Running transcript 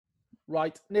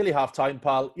Right, nearly half time,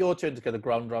 pal. Your turn to get the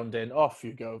ground round in. Off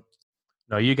you go.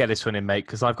 No, you get this one in, mate,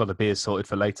 because I've got the beers sorted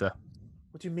for later.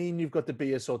 What do you mean you've got the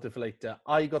beer sorted for later?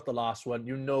 I got the last one.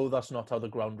 You know that's not how the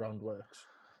ground round works.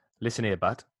 Listen here,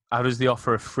 bud. How does the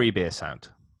offer of free beer sound?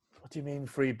 What do you mean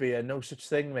free beer? No such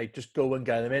thing, mate. Just go and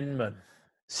get them in, man.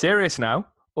 Serious now?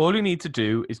 All you need to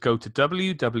do is go to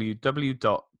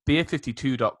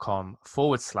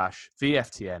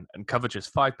www.beer52.com/VFTN and cover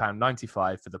just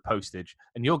 £5.95 for the postage,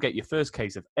 and you'll get your first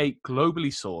case of 8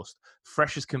 globally sourced,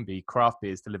 fresh as can be craft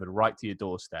beers delivered right to your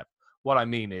doorstep. What I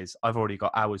mean is, I've already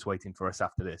got hours waiting for us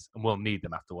after this, and we'll need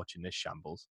them after watching this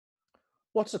shambles.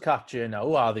 What's the catch here now?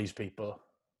 Who are these people?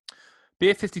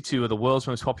 Beer 52 are the world's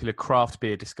most popular craft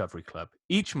beer discovery club.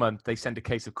 Each month, they send a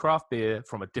case of craft beer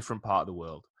from a different part of the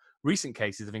world. Recent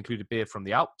cases have included beer from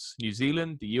the Alps, New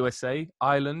Zealand, the USA,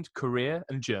 Ireland, Korea,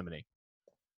 and Germany.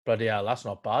 Bloody hell, that's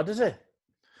not bad, is it?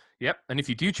 Yep, and if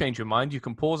you do change your mind, you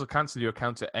can pause or cancel your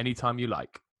account at any time you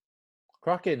like.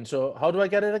 Cracking. So how do I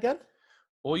get it again?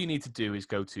 All you need to do is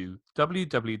go to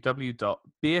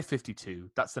www.beer52,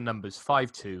 that's the numbers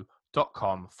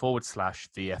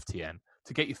 52.com/VFTN,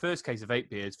 to get your first case of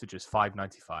 8 beers for just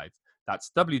 £5.95.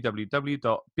 That's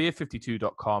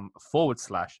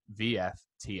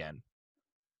www.beer52.com/VFTN.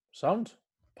 Sound?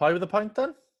 Pie with a pint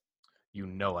then? You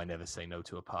know I never say no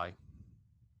to a pie.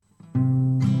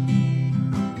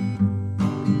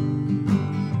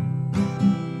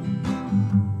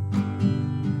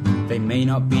 They may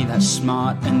not be that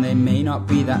smart and they may not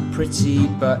be that pretty,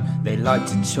 but they like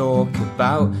to talk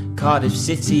about Cardiff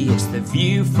City. It's the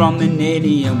view from the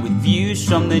Ninian, with views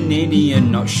from the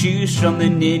Ninian, not shoes from the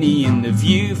Ninian, the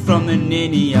view from the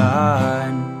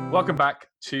Ninian. Welcome back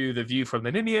to The View from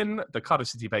the Ninian, the Cardiff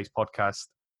City-based podcast,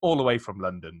 all the way from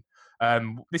London.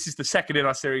 This is the second in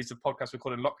our series of podcasts we're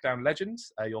calling Lockdown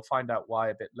Legends. You'll find out why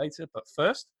a bit later, but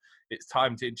first, it's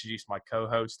time to introduce my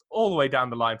co-host, all the way down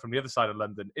the line from the other side of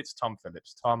London. It's Tom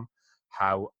Phillips. Tom,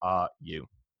 how are you?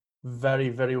 Very,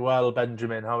 very well,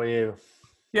 Benjamin. How are you?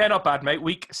 Yeah, not bad, mate.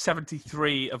 Week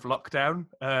 73 of lockdown.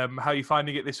 How are you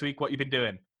finding it this week? What have you been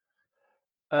doing?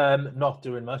 Not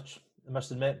doing much, I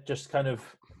must admit. Just kind of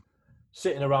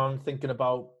sitting around thinking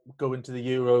about going to the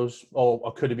Euros, or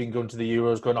I could have been going to the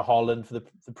Euros, going to Holland for the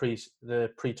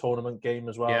pre-tournament game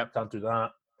as well. Yep. Can't do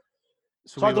that.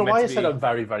 So I don't know why I said I'm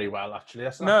very, very well, actually.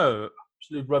 That's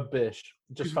absolute rubbish.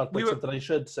 It just felt like something I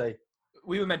should say.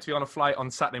 We were meant to be on a flight on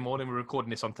Saturday morning. We're recording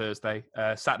this on Thursday.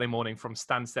 Saturday morning from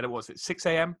Stansted. What was it, 6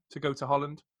 a.m. to go to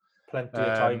Holland? Plenty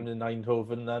of time in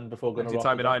Eindhoven then before going to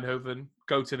Rotterdam. Plenty of time in Eindhoven.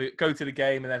 Go to the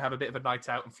game and then have a bit of a night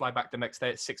out and fly back the next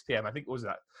day at 6 p.m. I think, what was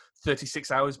that,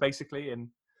 36 hours basically in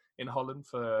Holland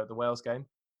for the Wales game.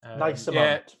 Nice amount.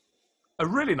 Yeah, a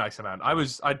really nice amount.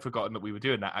 I'd forgotten that we were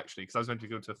doing that actually, because I was going to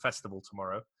go to a festival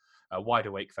tomorrow, a Wide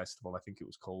Awake Festival, I think it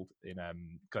was called, in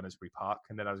Gunnersbury Park,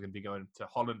 and then I was going to be going to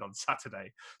Holland on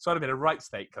Saturday. So I'd have been a right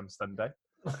state come Sunday.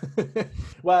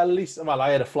 Well, at least I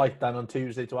had a flight then on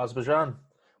Tuesday to Azerbaijan,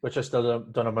 which I still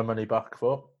don't have my money back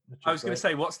for. I was going to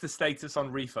say, what's the status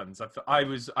on refunds? I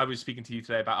was speaking to you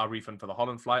today about our refund for the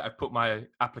Holland flight. I put my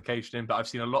application in, but I've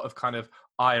seen a lot of kind of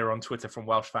ire on Twitter from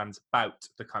Welsh fans about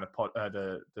the kind of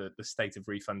the state of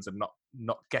refunds and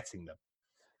not getting them.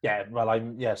 Yeah, well,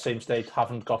 same state.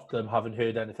 Haven't got them. Haven't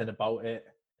heard anything about it.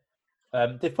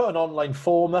 They've put an online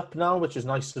form up now, which is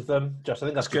nice of them. I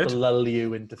think that's good to lull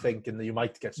you into thinking that you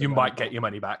might get your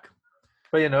money back.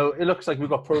 But it looks like we've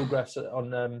got progress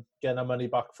on getting our money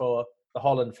back for the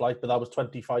Holland flight, but that was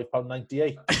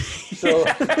 £25.98. So,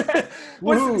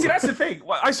 see, that's the thing.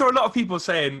 I saw a lot of people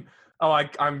saying, "Oh,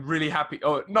 I'm really happy,"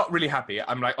 or not really happy.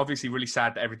 I'm like obviously really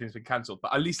sad that everything's been cancelled,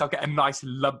 but at least I'll get a nice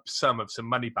lump sum of some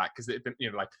money back because it's been,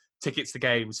 like tickets to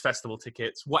games, festival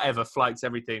tickets, whatever, flights,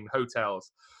 everything,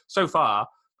 hotels. So far,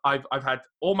 I've had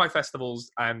all my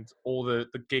festivals and all the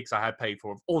gigs I had paid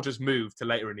for have all just moved to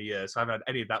later in the year, so I haven't had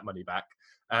any of that money back.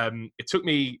 It took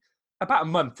me about a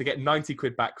month to get 90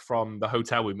 quid back from the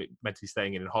hotel we meant to be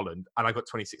staying in Holland, and I got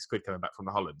 26 quid coming back from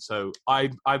the Holland. So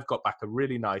I've got back a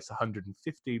really nice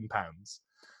 £115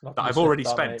 that I've already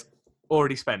spent.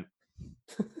 Already spent.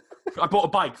 I bought a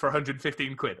bike for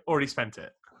 115 quid. Already spent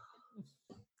it.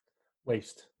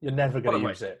 Waste. You're never going to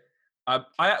use it. I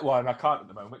can't at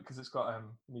the moment because it's got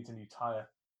needs a new tyre.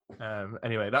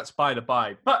 Anyway, that's by the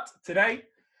by. But today,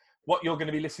 what you're going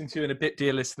to be listening to in a bit,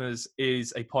 dear listeners,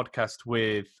 is a podcast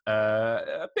with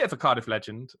a bit of a Cardiff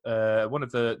legend, one of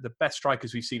the best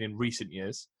strikers we've seen in recent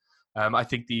years. I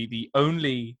think the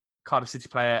only Cardiff City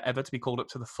player ever to be called up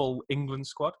to the full England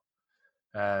squad,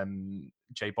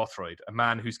 Jay Bothroyd, a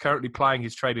man who's currently plying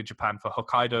his trade in Japan for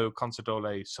Hokkaido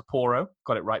Consadole Sapporo.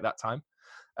 Got it right that time.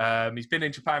 He's been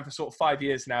in Japan for sort of 5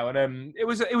 years now, and it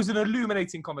was an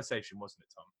illuminating conversation, wasn't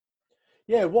it, Tom?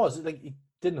 Yeah, it was. Like, he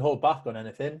didn't hold back on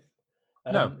anything.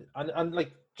 No. And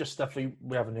like just stuff we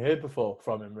haven't heard before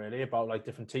from him, really, about like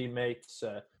different teammates,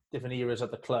 different eras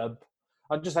at the club,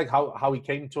 and just like how he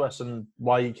came to us and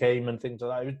why he came and things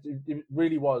like that. It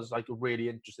really was like a really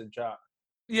interesting chat.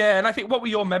 Yeah, and I think, what were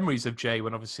your memories of Jay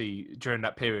when, obviously, during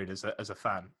that period as a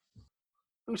fan?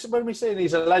 When we say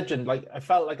he's a legend, like, I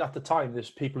felt like at the time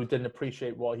there's people who didn't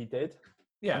appreciate what he did.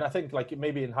 Yeah. And I think, like,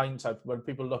 maybe in hindsight, when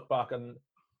people look back and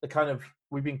the kind of,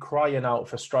 we've been crying out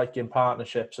for striking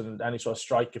partnerships and any sort of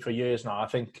striker for years now. I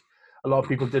think a lot of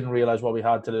people didn't realise what we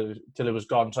had till it was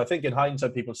gone. So I think in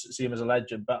hindsight, people see him as a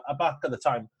legend. But back at the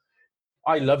time,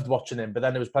 I loved watching him. But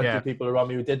then there was plenty of people around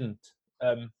me who didn't.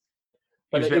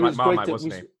 But it was like Marmite,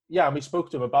 wasn't he? Yeah, and we spoke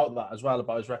to him about that as well,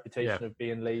 about his reputation of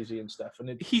being lazy and stuff.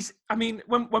 And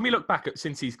when we look back at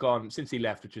since he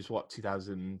left, which is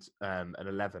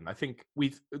 2011, I think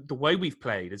the way we've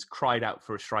played has cried out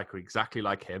for a striker exactly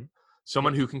like him.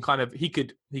 Someone who can he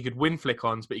could win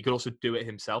flick-ons, but he could also do it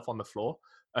himself on the floor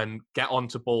and get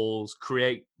onto balls,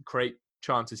 create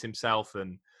chances himself,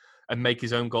 and make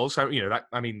his own goals. So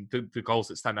the goals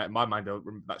that stand out in my mind are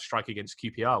that strike against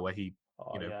QPR where he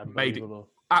made it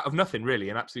out of nothing really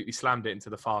and absolutely slammed it into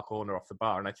the far corner off the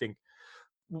bar. And I think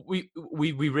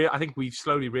I think we've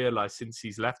slowly realised since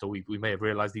he's left, or we may have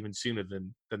realised even sooner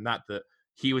than that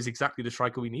he was exactly the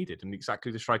striker we needed and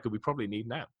exactly the striker we probably need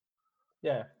now.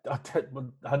 Yeah,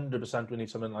 100% we need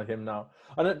something like him now.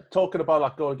 And then, talking about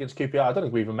that goal against QPR, I don't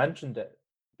think we even mentioned it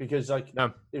because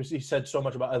he said so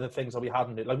much about other things that we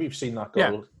hadn't. Like, we've seen that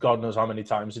goal, God knows how many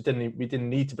times. We didn't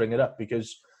need to bring it up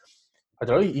because I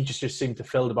don't know. He just seemed to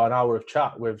fill about an hour of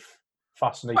chat with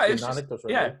fascinating anecdotes.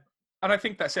 Really. Yeah, and I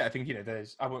think that's it. I think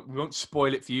we won't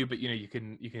spoil it for you, but you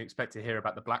can expect to hear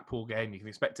about the Blackpool game. You can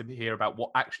expect to hear about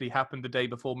what actually happened the day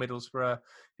before Middlesbrough,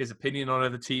 his opinion on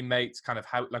other teammates, kind of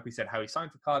how, like we said, how he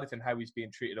signed for Cardiff and how he's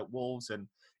being treated at Wolves, and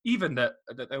even the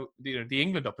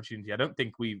England opportunity. I don't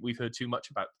think we've heard too much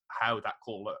about how that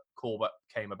call up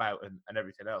came about and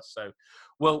everything else. So,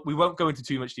 we won't go into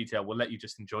too much detail. We'll let you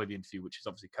just enjoy the interview, which is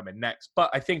obviously coming next. But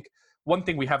I think one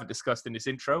thing we haven't discussed in this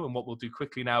intro, and what we'll do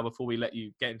quickly now before we let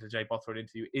you get into the Jay Bothroyd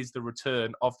interview, is the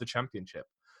return of the Championship.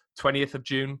 20th of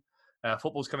June,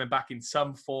 football's coming back in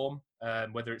some form,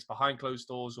 whether it's behind closed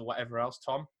doors or whatever else.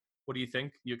 Tom, what do you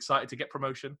think? You excited to get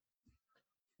promotion?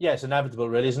 Yeah, it's inevitable,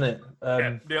 really, isn't it?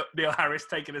 Neil Harris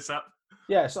taking us up.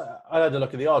 Yeah, so I had a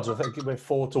look at the odds. I think we're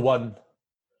 4-1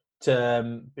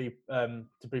 to be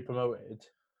promoted.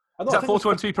 Is that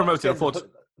 4-1 to be promoted, or 4-1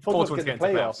 to get into the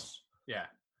playoffs? Yeah.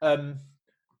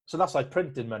 So that's like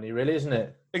printing money, really, isn't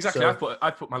it? Exactly. So, I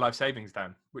put my life savings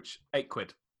down, which £8.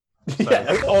 So,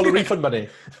 yeah, all the refund money.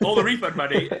 All the refund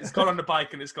money. It's gone on the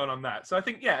bike and it's gone on that. So I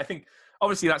think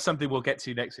obviously that's something we'll get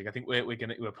to next week. I think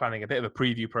we're planning a bit of a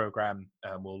preview program.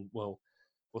 We'll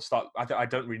start. I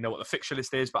don't really know what the fixture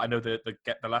list is, but I know the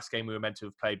last game we were meant to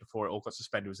have played before it all got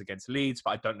suspended was against Leeds.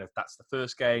 But I don't know if that's the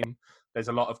first game. There's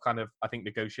a lot of I think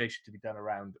negotiation to be done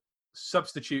around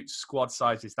substitutes, squad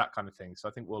sizes, that kind of thing. So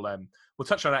I think we'll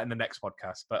touch on that in the next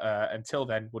podcast. But until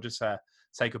then, we'll just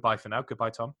say goodbye for now. Goodbye,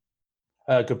 Tom.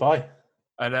 Goodbye.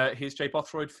 And here's Jay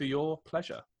Bothroyd for your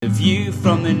pleasure. The view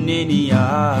from the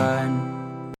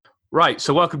Ninian. Right,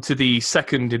 so welcome to the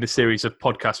second in a series of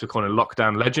podcasts we're calling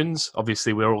Lockdown Legends.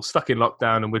 Obviously, we're all stuck in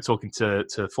lockdown, and we're talking to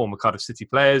former Cardiff City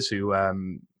players who've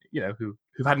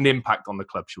had an impact on the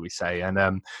club, shall we say. And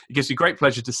it gives me great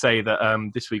pleasure to say that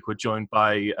this week we're joined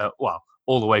by,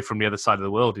 all the way from the other side of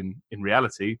the world in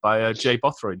reality, by Jay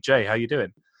Bothroyd. Jay, how you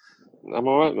doing? I'm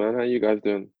all right, man. How you guys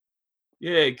doing?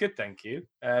 Yeah, good, thank you.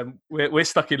 We're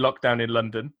stuck in lockdown in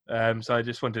London, so I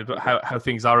just wondered how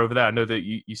things are over there. I know that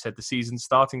you said the season's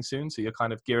starting soon, so you're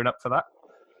kind of gearing up for that?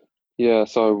 Yeah,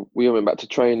 so we went back to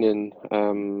training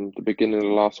the beginning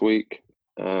of last week.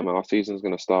 Our season's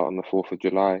going to start on the 4th of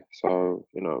July, so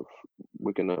we're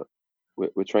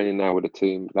training now with the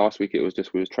team. Last week we was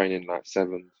training like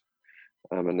sevens,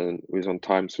 and then we was on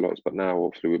time slots. But now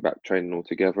obviously we're back training all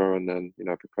together, and then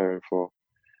preparing for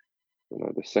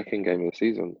the second game of the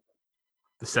season.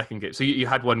 The second game. So you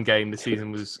had one game. The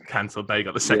season was cancelled. Now you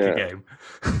got the second game.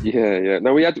 Yeah.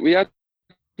 No, we had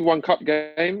one cup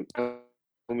game and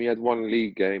we had one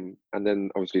league game, and then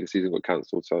obviously the season got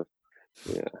cancelled. So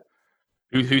yeah.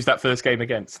 Who's that first game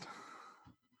against?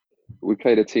 We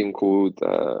played a team called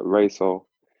Racel.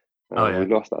 We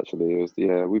lost actually. It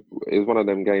was one of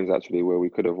them games actually where we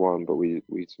could have won, but we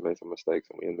made some mistakes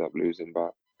and we ended up losing.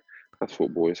 But that's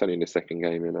football. It's only the second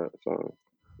game, so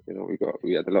you know, we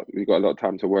got a lot of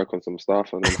time to work on some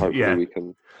stuff, and then hopefully Yeah. we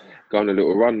can go on a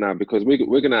little run now, because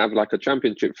we're gonna have like a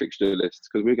championship fixture list,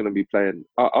 because we're gonna be playing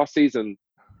our season.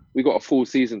 We got a full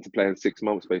season to play in 6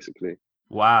 months, basically.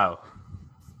 Wow.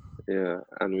 Yeah,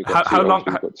 and we got How long?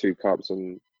 We've got 2 cups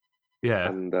Yeah.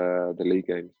 and the league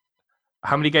games.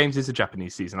 How many games is the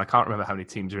Japanese season? I can't remember how many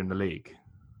teams are in the league.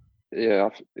 Yeah,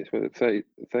 it's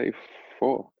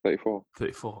 34. 34.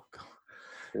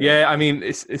 Yeah. Yeah, I mean,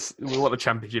 it's what the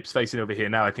championship's facing over here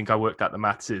now. I think I worked out the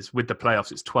maths is with the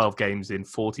playoffs, it's 12 games in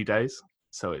 40 days.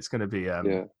 So it's going to be.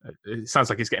 Yeah. It sounds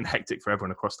like it's getting hectic for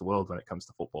everyone across the world when it comes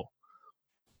to football.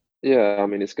 Yeah, I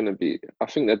mean, it's going to be. I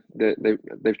think that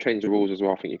they've changed the rules as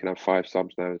well. I think you can have 5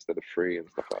 subs now instead of 3 and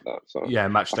stuff like that. So Yeah,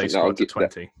 match I day think that'll squads at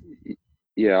get 20.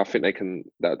 yeah, I think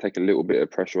that'll take a little bit of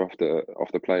pressure off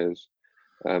the players.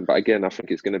 But again, I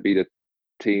think it's going to be the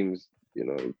teams, you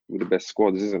know, with the best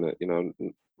squads, isn't it? You know,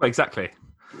 Well, exactly.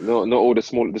 not all the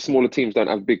smaller teams don't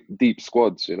have big deep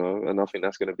squads, you know, and I think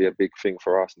that's going to be a big thing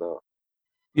for us now.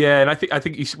 Yeah, and I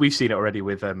think we've seen it already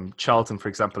with Charlton, for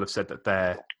example, have said that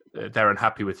they're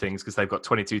unhappy with things because they've got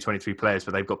 22, 23 players,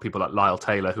 but they've got people like Lyle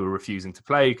Taylor who are refusing to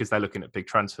play because they're looking at big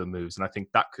transfer moves. And I think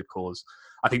that could cause,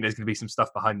 I think there's going to be some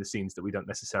stuff behind the scenes that we don't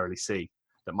necessarily see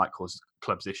that might cause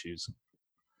clubs issues.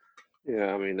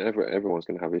 Yeah, I mean, everyone's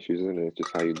going to have issues, isn't it? It's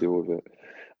just how you deal with it.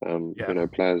 Yeah. You know,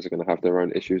 players are going to have their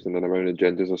own issues and their own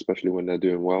agendas, especially when they're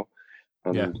doing well.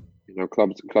 And Yeah. you know,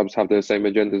 clubs have their same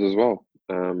agendas as well.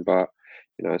 But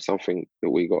you know, it's something that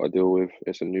we got to deal with.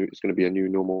 It's going to be a new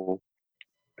normal,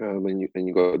 and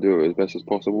you got to do it as best as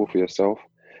possible for yourself,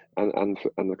 and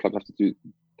the clubs have to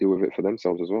deal with it for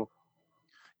themselves as well.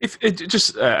 If it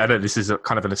just, I know this is a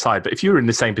kind of an aside, but if you were in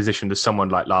the same position as someone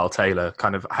like Lyle Taylor,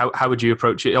 kind of how would you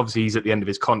approach it? Obviously, he's at the end of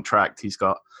his contract. He's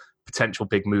got potential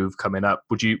big move coming up.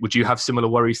 Would you have similar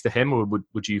worries to him, or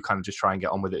would you kind of just try and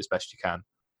get on with it as best you can?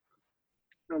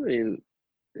 I mean,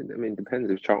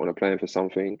 depends if Charlton are playing for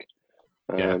something.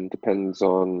 Yeah. Depends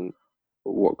on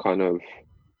what kind of,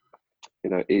 you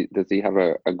know, does he have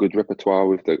a good repertoire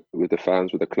with the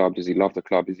fans, with the club? Does he love the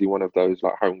club? Is he one of those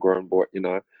like homegrown boy, you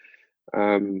know?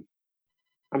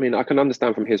 I mean, I can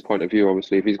understand from his point of view.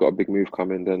 Obviously, if he's got a big move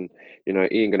coming, then you know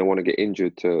he ain't going to want to get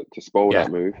injured to spoil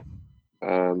that move.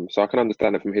 So I can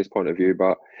understand it from his point of view,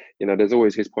 but you know, there's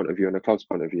always his point of view and the club's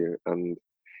point of view. And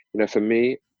you know, for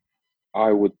me,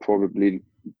 I would probably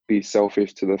be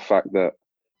selfish to the fact that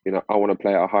you know I want to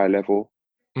play at a high level.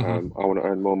 Mm-hmm. I want to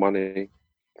earn more money,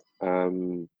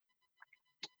 and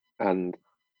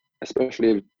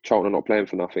especially if Charlton are not playing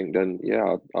for nothing, then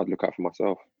yeah, I'd look out for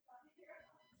myself.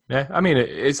 Yeah, I mean,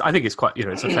 I think it's quite, you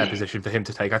know, it's a fair position for him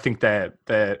to take. I think they're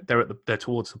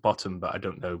towards the bottom, but I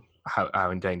don't know how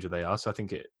in danger they are. So I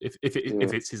think if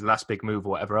it's his last big move or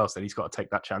whatever else, then he's got to take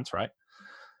that chance, right?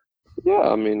 Yeah,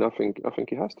 I mean, I think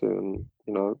he has to, and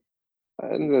you know,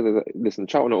 and listen,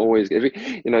 Charlton are always,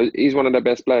 you know, he's one of the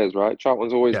best players, right?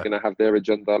 Charlton's always going to have their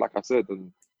agenda, like I said,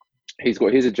 and he's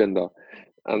got his agenda,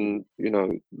 and you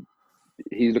know,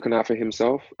 he's looking out for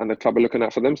himself, and the club are looking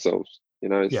out for themselves. You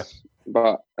know,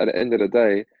 but at the end of the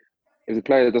day, if the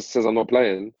player just says I'm not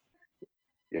playing,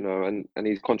 you know, and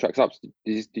his contract's up.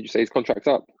 Did you say his contract's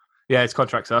up? Yeah, his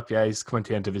contract's up. Yeah, he's coming to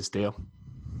the end of his deal.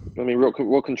 I mean,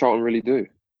 what can Charlton really do?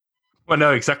 Well,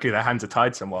 no, exactly. Their hands are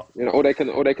tied somewhat. You know, all they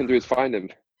can do is find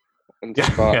him. And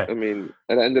I mean,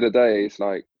 at the end of the day, it's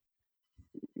like,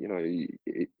 you know,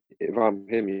 if I'm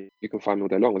him, you can find me all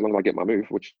day long as long as I get my move,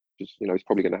 which is, you know, is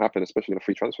probably going to happen, especially in a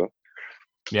free transfer.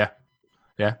 Yeah,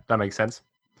 that makes sense.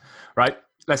 Right,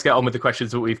 let's get on with the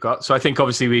questions that we've got. So I think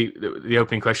obviously the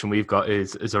opening question we've got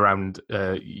is around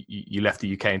you left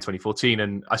the UK in 2014,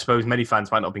 and I suppose many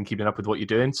fans might not have been keeping up with what you're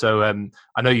doing. So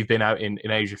I know you've been out in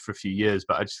Asia for a few years,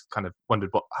 but I just kind of wondered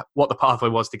what the pathway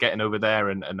was to getting over there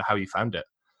and how you found it.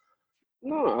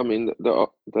 No, I mean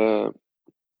the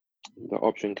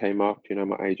option came up. You know,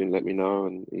 my agent let me know,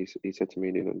 and he said to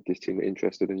me, you know, this team are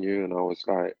interested in you, and I was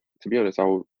like, to be honest,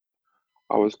 I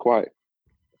was quite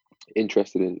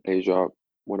interested in Asia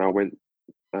when I went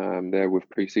there with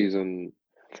pre-season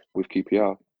with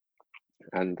QPR,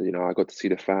 and you know I got to see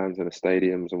the fans and the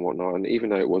stadiums and whatnot. And even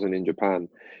though it wasn't in Japan,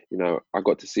 you know I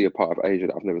got to see a part of Asia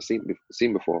that I've never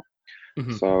seen before.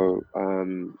 Mm-hmm. So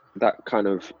that kind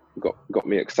of got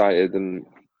me excited, and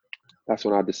that's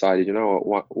when I decided, you know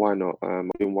what, why not? I've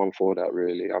been one for that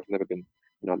really. I've never been,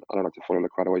 you know, I don't like to follow the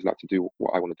crowd. I always like to do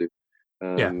what I want to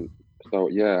do. So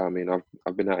yeah, I mean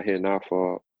I've been out here now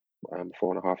for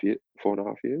 4.5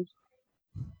 years.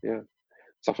 Yeah,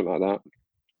 something like that.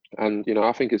 And you know,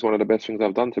 I think it's one of the best things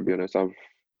I've done, to be honest.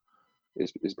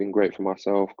 It's been great for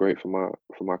myself, great for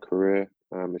my career.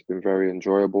 It's been very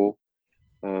enjoyable.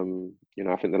 You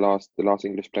know, I think the last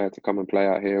English player to come and play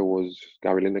out here was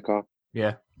Gary Lineker.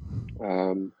 Yeah.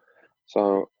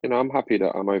 So, you know, I'm happy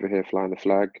that I'm over here flying the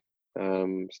flag,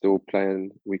 still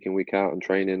playing week in, week out and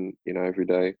training, you know, every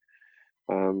day.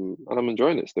 And I'm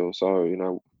enjoying it still. So, you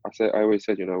know, I always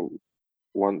said, you know,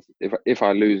 once if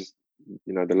I lose,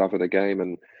 you know, the love of the game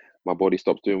and my body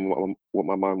stops doing what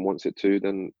my mind wants it to,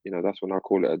 then, you know, that's when I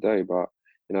call it a day. But,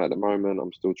 you know, at the moment,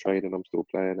 I'm still training, I'm still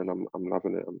playing, and I'm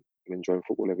loving it. I'm enjoying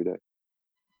football every day.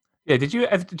 Yeah. Did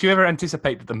you ever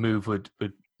anticipate that the move would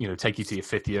take you to your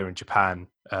 5th year in Japan?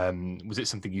 Was it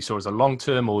something you saw as a long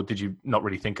term, or did you not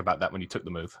really think about that when you took the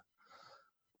move?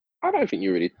 I don't think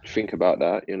you really think about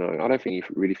that. You know, I don't think you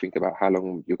really think about how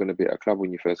long you're going to be at a club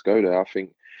when you first go there. I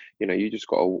think, you know, you just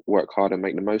got to work hard and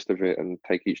make the most of it and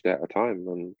take each day at a time.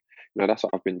 And, you know, that's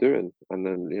what I've been doing. And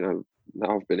then, you know,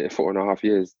 now I've been here 4.5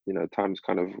 years, you know, time's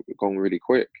kind of gone really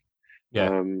quick.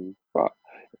 Yeah. But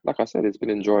like I said, it's been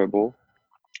enjoyable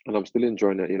and I'm still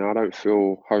enjoying it. You know, I don't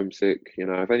feel homesick. You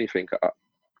know, if anything,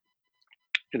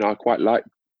 you know, I quite like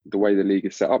the way the league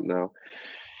is set up now.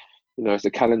 You know, it's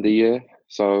a calendar year.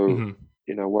 So,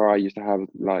 you know, where I used to have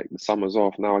like the summers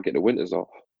off, now I get the winters off.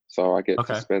 So I get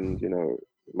to spend, you know,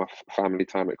 my family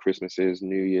time at Christmases,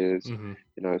 New Year's. You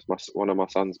know, it's one of my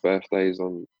son's birthdays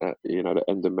on, you know, the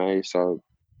end of May. So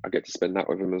I get to spend that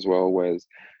with him as well. Whereas,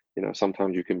 you know,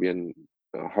 sometimes you can be in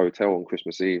a hotel on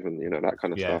Christmas Eve and, you know, that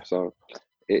kind of stuff. So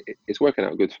it's working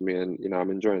out good for me and, you know,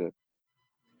 I'm enjoying it.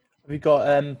 Have you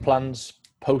got plans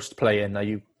post-playing? Are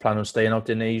you planning on staying out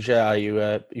in Asia? Are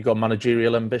you got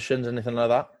managerial ambitions, anything like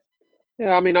that?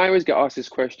 Yeah, I mean, I always get asked this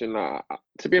question.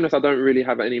 To be honest, I don't really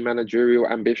have any managerial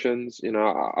ambitions. You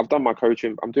know, I've done my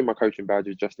coaching. I'm doing my coaching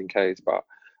badges just in case, but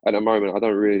at the moment, I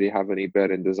don't really have any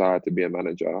burning desire to be a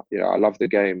manager. You know, I love the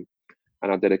game,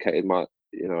 and I dedicated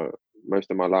most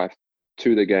of my life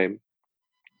to the game.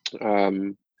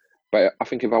 But I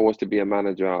think if I was to be a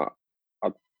manager,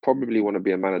 I'd probably want to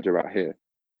be a manager out here,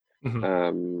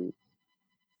 and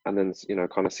then, you know,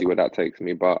 kind of see where that takes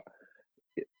me. But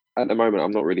at the moment,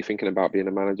 I'm not really thinking about being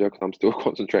a manager because I'm still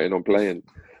concentrating on playing.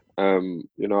 You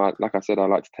know, like I said, I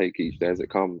like to take each day as it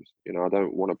comes. You know, I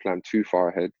don't want to plan too far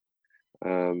ahead.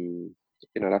 You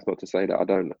know, that's not to say that I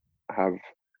don't have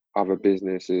other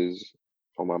businesses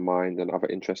on my mind and other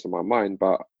interests on my mind,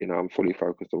 but, you know, I'm fully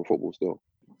focused on football still.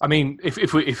 I mean, if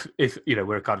you know,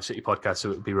 we're a Cardiff City podcast,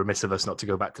 so it would be remiss of us not to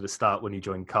go back to the start when you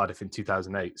joined Cardiff in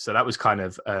 2008. So that was kind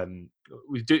of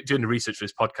doing the research for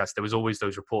this podcast. There was always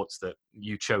those reports that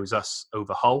you chose us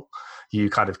over Hull. You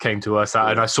kind of came to us,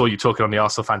 and I saw you talking on the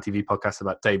Arsenal Fan TV podcast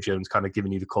about Dave Jones kind of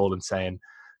giving you the call and saying,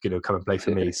 you know, come and play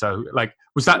for me. So, like,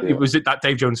 was it that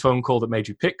Dave Jones phone call that made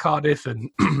you pick Cardiff,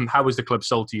 and how was the club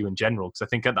sold to you in general? Because I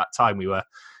think at that time we were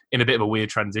in a bit of a weird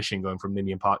transition going from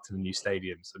Ninian Park to the new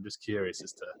stadium. So I'm just curious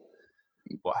as to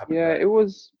what happened. Yeah, it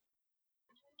was,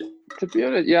 to be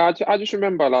honest, yeah, I just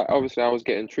remember, like, obviously I was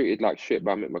getting treated like shit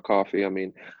by Mick McCarthy. I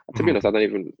mean, to be honest, I don't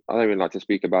even like to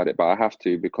speak about it, but I have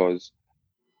to because,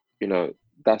 you know,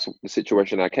 that's the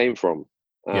situation I came from.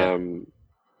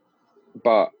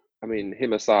 But I mean,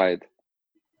 him aside,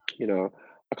 you know,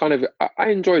 I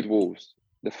enjoyed Wolves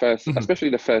especially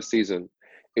the first season.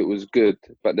 It was good,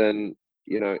 but then,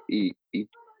 you know, he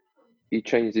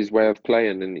changed his way of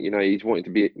playing, and, you know, he's wanted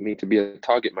me to be a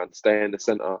target man, stay in the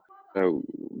centre, you know,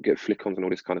 get flick-ons and all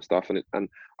this kind of stuff. And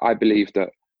I believe that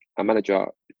a manager,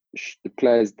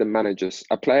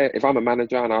 if I'm a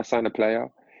manager and I sign a player,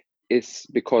 it's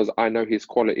because I know his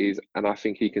qualities and I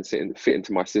think he can fit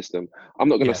into my system. I'm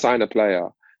not going to sign a player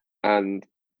and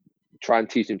try and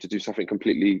teach him to do something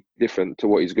completely different to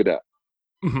what he's good at.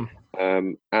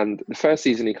 And the first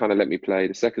season he kind of let me play.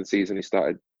 The second season he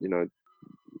started, you know,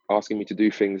 asking me to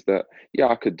do things that,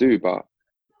 I could do, but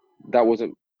that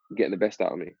wasn't getting the best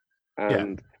out of me.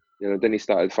 And, you know, then he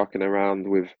started fucking around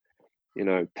with, you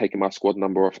know, taking my squad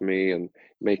number off me and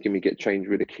making me get changed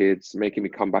with the kids, making me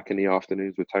come back in the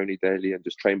afternoons with Tony Daly and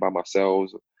just train by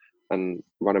myself and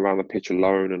run around the pitch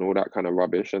alone and all that kind of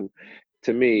rubbish. And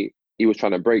to me, he was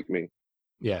trying to break me.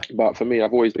 Yeah. But for me,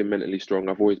 I've always been mentally strong.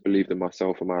 I've always believed in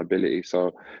myself and my ability.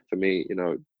 So for me, you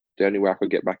know, the only way I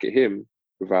could get back at him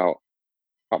without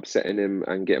upsetting him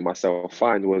and getting myself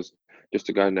fined was just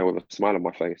to go in there with a smile on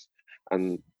my face.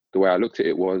 And the way I looked at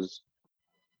it was,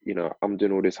 you know, I'm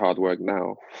doing all this hard work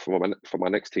now for my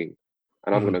next team,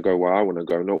 and I'm going to go where I want to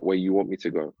go, not where you want me to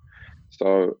go.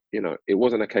 So, you know, it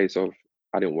wasn't a case of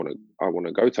I want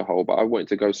to go to Hull, but I wanted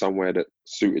to go somewhere that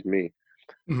suited me.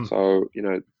 So, you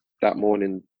know, that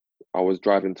morning I was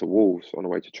driving to Wolves on the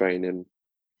way to training,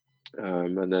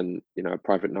 and then, you know, a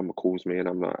private number calls me, and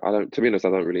I'm like, to be honest, I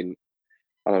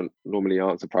don't normally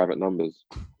answer private numbers,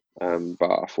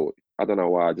 but I thought I don't know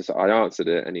why. I answered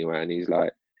it anyway, and he's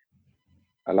like,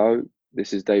 "Hello,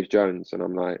 this is Dave Jones," and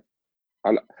I'm like,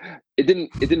 it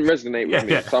didn't resonate with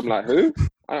me. So I'm like, who?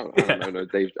 I don't know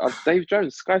Dave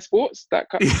Jones, Sky Sports. That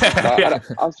guy.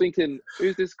 I was thinking,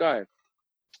 who's this guy?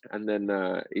 And then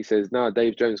he says, no,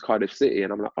 Dave Jones, Cardiff City,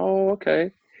 and I'm like, oh,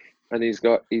 okay. And he's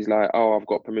like, oh, I've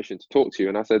got permission to talk to you.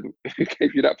 And I said, who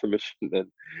gave you that permission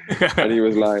then? And he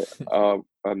was like,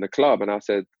 the club. And I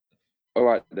said, all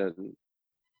right then.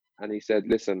 And he said,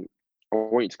 listen, I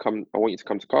want you to come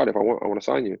to Cardiff. I want to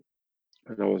sign you.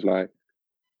 And I was like,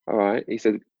 all right. He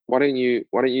said, why don't you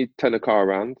turn the car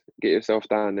around, get yourself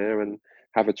down there and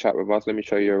have a chat with us. Let me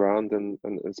show you around and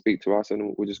speak to us,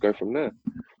 and we'll just go from there.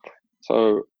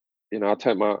 So, I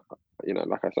turned like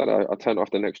I said, I turned off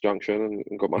the next junction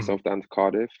and got myself down to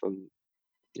Cardiff, and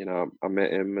I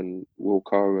met him and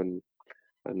Wilco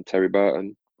and Terry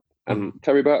Burton, and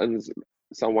Terry Burton's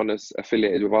someone that's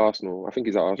affiliated with Arsenal. I think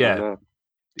he's at Arsenal now.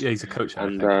 Yeah, he's a coach.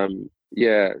 And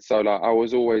so like I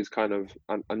was always kind of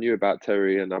I knew about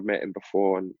Terry, and I met him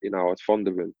before, and I was fond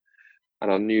of him,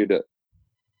 and I knew that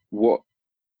what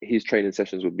his training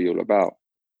sessions would be all about.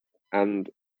 And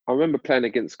I remember playing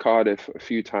against Cardiff a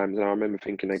few times, and I remember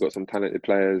thinking they got some talented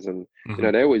players, and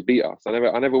they always beat us. I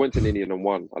never went to Ninian and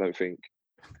won, I don't think.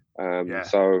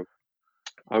 So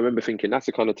I remember thinking that's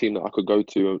the kind of team that I could go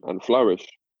to and flourish.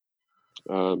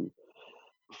 From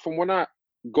when I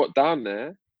got down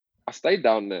there, I stayed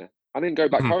down there. I didn't go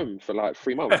back home for like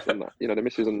 3 months, and the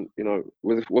missus and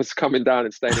was coming down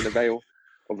and staying in the Vale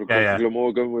of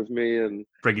Glamorgan with me, and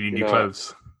bringing you new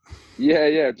clothes.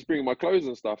 Yeah, just bringing my clothes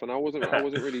and stuff, and I wasn't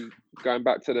really going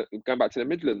back to the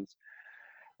Midlands,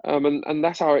 and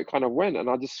that's how it kind of went. And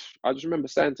I just remember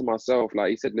saying to myself, like,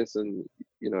 he said, listen,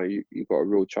 you got a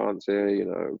real chance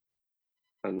here,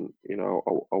 and I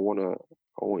want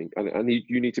and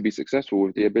you need to be successful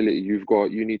with the ability you've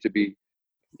got. You need to be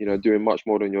doing much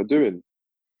more than you're doing.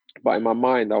 But in my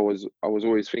mind, I was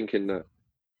always thinking that,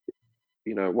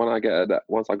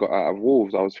 once I got out of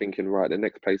Wolves, I was thinking, right, the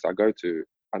next place I go to,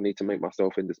 I need to make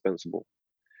myself indispensable.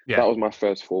 Yeah. That was my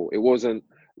first thought. It wasn't,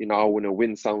 I want to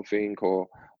win something, or,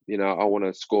 I want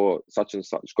to score such and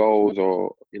such goals,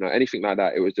 or, anything like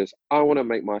that. It was just, I want to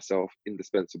make myself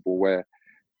indispensable, where,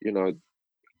 I'm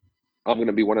going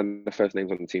to be one of the first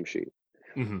names on the team sheet.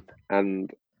 And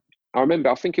I remember,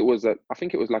 I think it was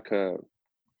like a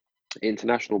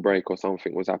international break or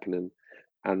something was happening,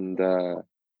 and I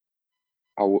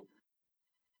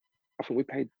think we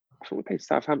played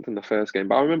Southampton the first game.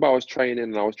 But I remember I was training,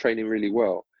 and I was training really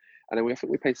well, and then I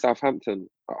think we played Southampton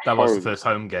at that home. Was the first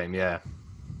home game, yeah.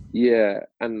 Yeah,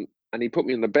 and he put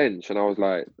me on the bench, and I was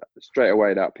like, straight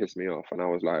away that pissed me off, and I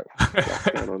was like, what's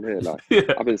going on here? Like,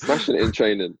 I've been smashing it in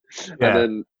training, and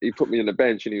then he put me on the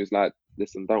bench, and he was like,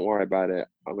 listen, don't worry about it.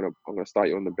 I'm gonna start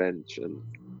you on the bench, and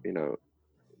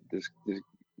just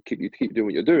keep doing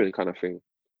what you're doing, kind of thing.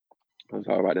 I was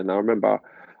like, all right. Then I remember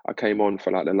I came on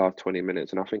for like the last 20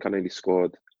 minutes, and I think I nearly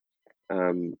scored.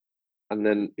 And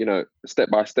then step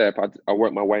by step, I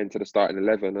worked my way into the starting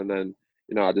 11, and then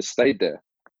I just stayed there.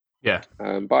 Yeah.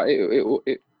 But I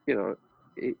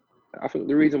think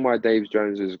the reason why Dave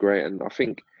Jones is great, and I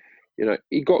think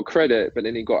he got credit, but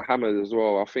then he got hammered as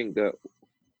well. I think that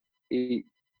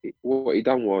what he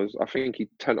done was, I think he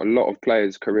turned a lot of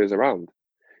players' careers around.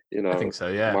 I think so,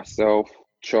 yeah. Myself,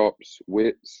 Chops,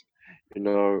 Wits, he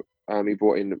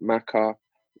brought in Maka,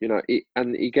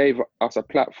 and he gave us a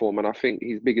platform, and I think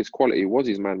his biggest quality was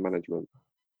his man management.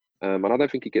 And I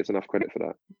don't think he gets enough credit for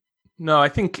that. No, I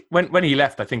think when he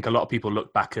left, I think a lot of people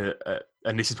look back at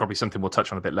and this is probably something we'll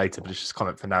touch on a bit later, but it's just a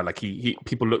comment for now. Like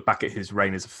people look back at his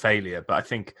reign as a failure, but I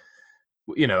think,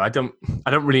 I don't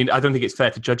think it's fair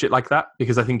to judge it like that,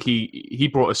 because I think he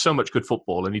brought us so much good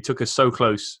football, and he took us so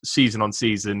close season on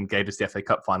season, gave us the FA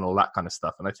Cup final, all that kind of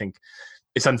stuff. And I think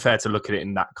it's unfair to look at it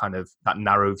in that kind of that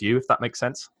narrow view, if that makes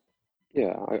sense.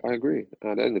 Yeah, I agree.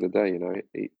 At the end of the day,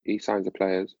 he signs the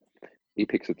players, he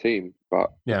picks a team,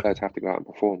 but the players have to go out and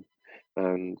perform.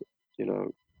 And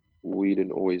we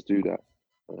didn't always do that,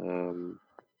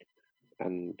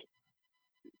 and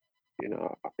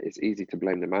it's easy to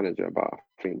blame the manager, but I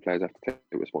think players have to take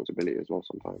responsibility as well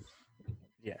sometimes.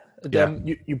 Yeah.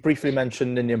 You briefly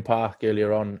mentioned Ninian Park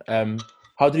earlier on.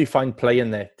 How did you find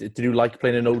playing there? Did you like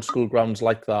playing in old school grounds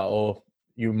like that, or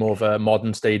you more of a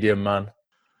modern stadium man?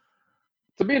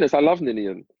 To be honest, I love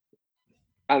Ninian,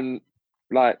 and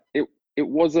like it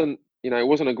wasn't it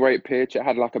wasn't a great pitch. It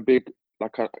had like a big,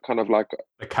 like a kind of like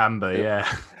a camber, yeah.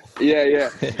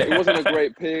 It wasn't a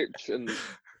great pitch,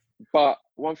 but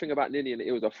one thing about Ninian,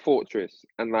 it was a fortress,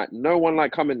 and like no one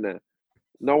liked coming there.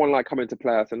 No one liked coming to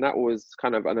play us, and that was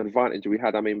kind of an advantage we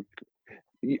had. I mean,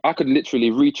 I could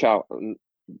literally reach out and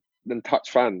then touch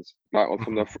fans like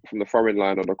from the foreign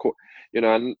line or the court, you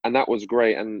know, and that was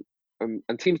great. And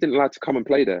teams didn't like to come and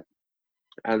play there.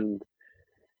 And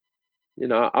you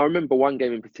know, I remember one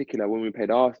game in particular when we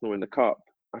played Arsenal in the cup.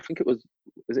 I think it was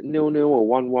it 0-0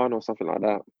 or 1-1 or something like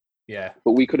that. Yeah.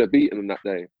 But we could have beaten them that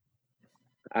day.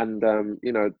 And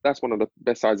you know, that's one of the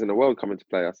best sides in the world coming to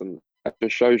play us, and it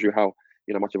just shows you how,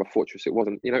 you know, much of a fortress it was.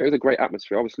 And you know, it was a great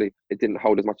atmosphere. Obviously, it didn't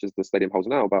hold as much as the stadium holds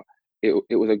now, but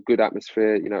it was a good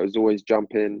atmosphere. You know, it was always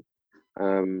jumping,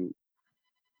 and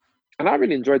I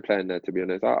really enjoyed playing there. To be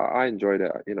honest, I enjoyed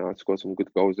it. You know, I scored some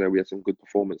good goals there. We had some good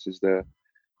performances there.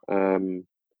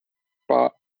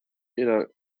 But you know,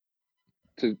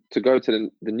 to go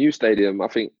to the new stadium, I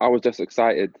think I was just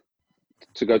excited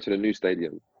to go to the new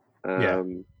stadium.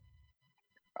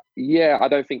 Yeah, I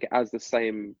don't think it has the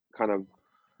same kind of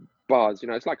buzz. You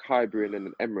know, it's like Highbury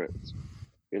and Emirates.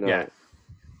 You know,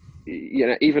 you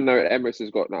know, even though Emirates has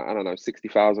got, I don't know,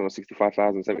 60,000 or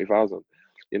 65,000, 70,000.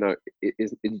 You know,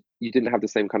 you didn't have the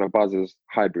same kind of buzz as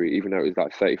Highbury, even though it was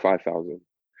like 35,000.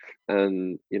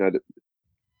 And you know,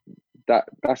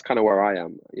 that's kind of where I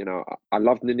am. You know, I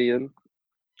loved Ninian,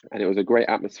 and it was a great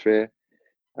atmosphere.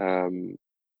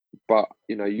 But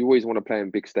you know, you always want to play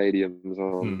in big stadiums.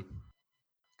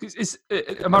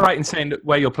 Am I right in saying that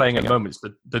where you're playing at the moment is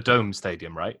the Dome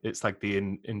Stadium, right? It's like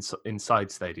the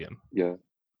inside stadium. Yeah.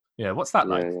 Yeah. What's that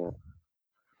like? Yeah.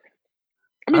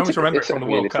 I always remember it from the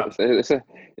World Cup. It's an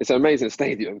amazing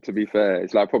stadium. To be fair,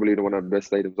 it's like probably one of the best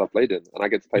stadiums I've played in, and I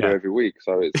get to play there every week.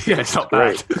 So it's not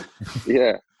great. Bad.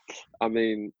 Yeah. I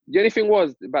mean, the only thing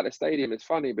was about the stadium. It's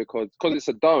funny because it's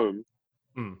a dome.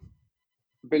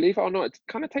 Believe it or not, it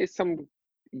kind of takes some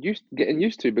getting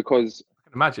used to, because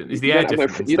I can imagine is the air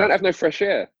different. You don't have no fresh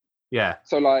air. Yeah.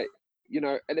 So like, you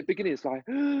know, at the beginning it's like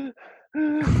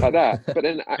like that, but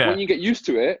then when you get used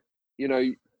to it, you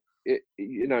know,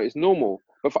 it's normal.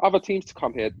 But for other teams to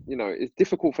come here, you know, it's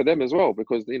difficult for them as well,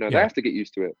 because you know they have to get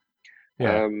used to it.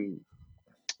 Yeah.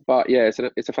 But yeah,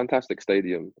 it's a fantastic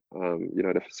stadium. You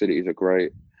know, the facilities are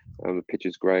great. The pitch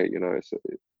is great. You know,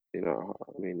 you know,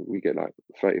 I mean, we get like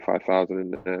 35,000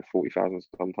 in there, 40,000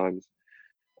 sometimes.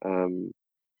 You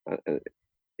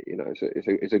know,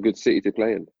 it's a good city to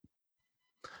play in.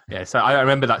 Yeah, so I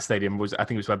remember that stadium I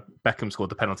think it was where Beckham scored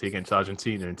the penalty against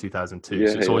Argentina in 2002. Yeah,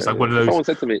 so it's always like one of those.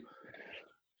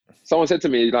 Someone said to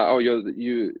me like, "Oh,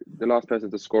 the last person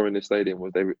to score in this stadium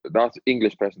was David. The last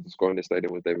English person to score in this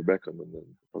stadium was David Beckham, and then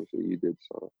obviously you did."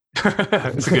 So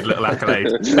it's a good little accolade.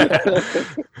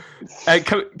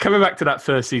 Coming back to that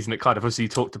first season at Cardiff, obviously you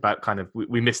talked about kind of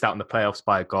we missed out on the playoffs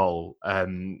by a goal.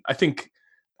 I think,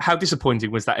 how disappointing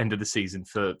was that end of the season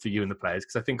for you and the players?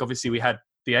 Because I think obviously we had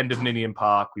the end of Ninian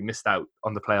Park, we missed out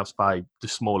on the playoffs by the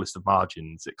smallest of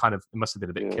margins. It must have been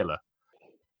a bit killer.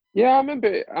 Yeah, I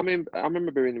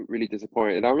remember being really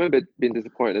disappointed. I remember being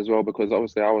disappointed as well because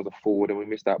obviously I was a forward and we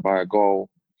missed out by a goal.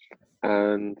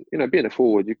 And you know, being a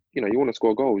forward, you know, you want to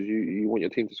score goals. You want your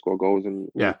team to score goals,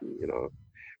 and you know,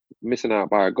 missing out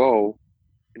by a goal.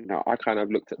 You know, I kind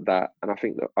of looked at that, and I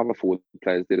think that other forward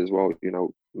players did as well. You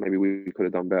know, maybe we could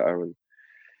have done better.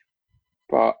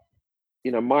 But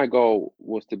you know, my goal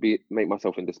was to make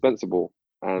myself indispensable.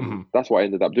 And that's what I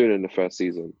ended up doing in the first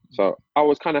season. So I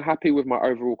was kind of happy with my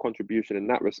overall contribution in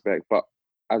that respect. But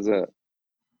as a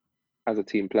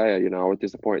team player, you know, I was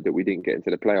disappointed that we didn't get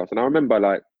into the playoffs. And I remember,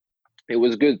 like, it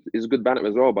was good. It was a good banter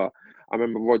as well. But I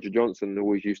remember Roger Johnson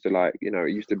always used to, like, you know,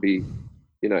 it used to be,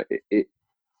 you know,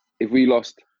 if we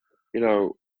lost, you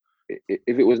know,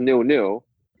 if it was 0-0,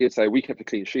 he'd say we kept a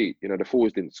clean sheet. You know, the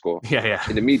forwards didn't score. Yeah.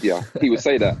 In the media, he would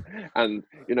say that. And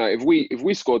you know, if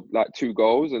we scored like 2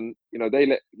 goals, and you know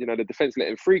the defense let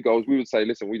in 3 goals, we would say,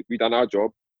 listen, we done our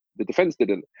job. The defense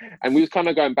didn't, and we was kind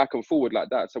of going back and forward like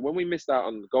that. So when we missed out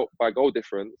on goal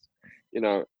difference, you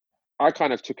know, I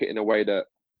kind of took it in a way that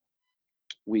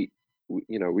we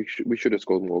should have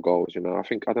scored more goals. You know,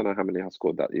 I don't know how many I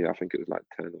scored that year. I think it was like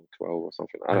 10 or 12 or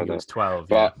something. I don't know. It was 12,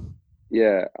 but.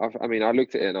 Yeah, I mean, I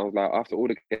looked at it and I was like, after all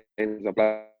the games, I'm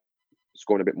like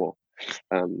scoring a bit more.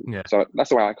 So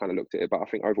that's the way I kind of looked at it. But I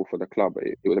think overall for the club,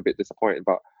 it was a bit disappointing.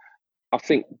 But I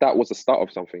think that was the start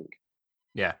of something.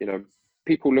 Yeah. You know,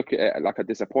 people look at it like a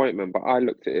disappointment, but I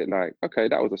looked at it like, okay,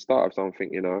 that was the start of something.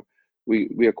 You know,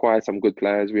 we acquired some good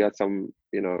players. We had some,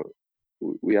 you know,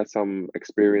 we had some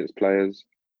experienced players,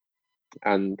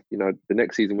 and you know, the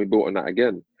next season we brought on that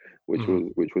again, which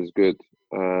was good.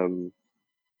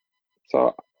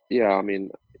 So yeah, I mean,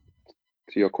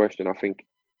 to your question, I think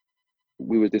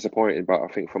we were disappointed, but I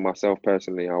think for myself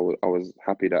personally, I was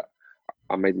happy that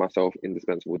I made myself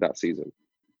indispensable that season.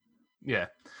 Yeah.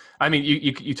 I mean,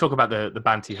 you talk about the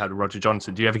banter you had with Roger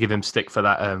Johnson. Do you ever give him stick for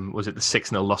that? Was it the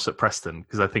 6-0 loss at Preston?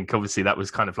 Because I think obviously that was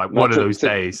kind of like one of those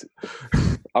days.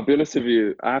 I'll be honest with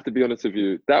you. I have to be honest with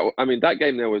you. That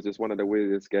game there was just one of the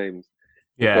weirdest games.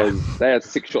 Yeah. Because they had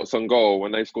 6 shots on goal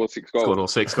when they scored 6 goals. Scored all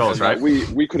 6 goals, and, right?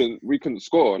 We couldn't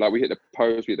score. Like, we hit the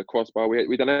post, we hit the crossbar,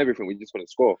 we done everything. We just couldn't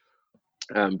score.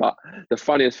 But the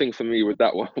funniest thing for me with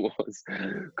that one was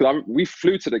because we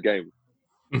flew to the game,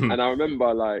 and I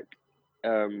remember like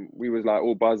we was like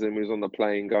all buzzing. We was on the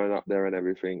plane going up there and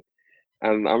everything,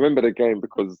 and I remember the game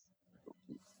because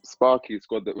Sparky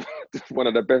scored one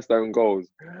of the best own goals.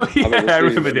 I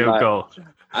remember the own goal.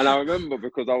 And I remember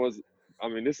because I was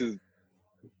on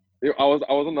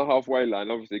the halfway line.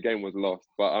 Obviously, the game was lost,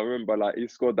 but I remember like he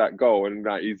scored that goal and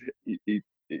like he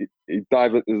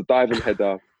diving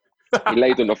header. He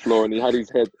laid on the floor and he had his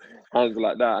hands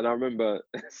like that. And I remember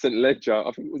St. Ledger,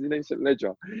 I think it was his name, St.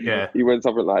 Ledger. Yeah. He went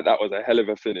something like, that was a hell of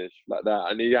a finish, like that.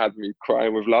 And he had me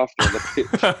crying with laughter on the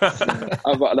pitch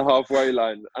about the halfway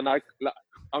line. And I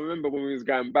remember when we was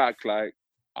going back, like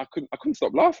I couldn't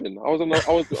stop laughing. I was on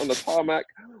the tarmac,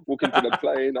 walking to the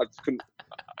plane. I just couldn't,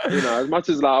 as much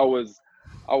as like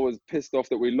I was pissed off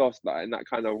that we lost, like in that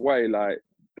kind of way, like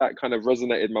that kind of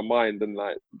resonated in my mind, and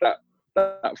like that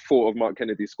thought of Mark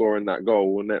Kennedy scoring that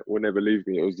goal will never leave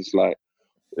me. It was just like,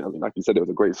 like you said, it was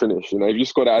a great finish. If you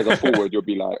scored that as a forward, you'll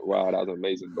be like, wow, that was an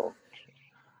amazing goal.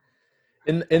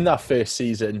 In that first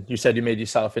season, you said you made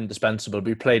yourself indispensable, but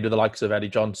you played with the likes of Eddie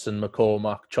Johnson,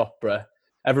 McCormack, Chopra.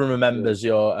 Everyone remembers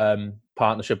your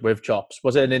partnership with Chops.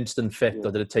 Was it an instant fit,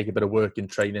 or did it take a bit of work and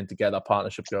training to get that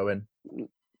partnership going?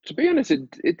 To be honest,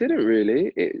 it didn't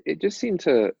really. It just seemed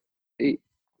to...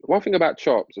 One thing about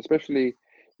Chops, especially,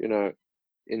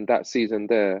 in that season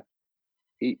there,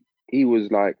 he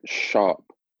was like sharp.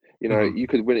 You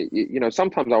could win it.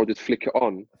 Sometimes I would just flick it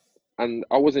on, and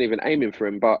I wasn't even aiming for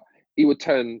him, but he would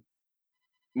turn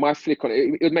my flick on.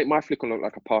 It would make my flick on look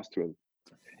like a pass to him.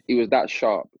 He was that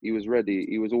sharp. He was ready.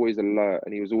 He was always alert,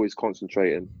 and he was always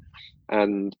concentrating.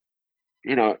 And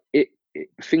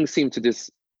things seemed to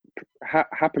just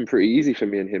happen pretty easy for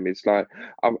me and him. It's like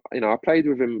I played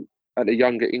with him at the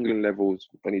younger England levels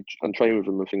and trained with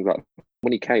him and things like that.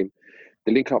 When he came,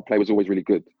 the link-up play was always really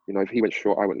good. If he went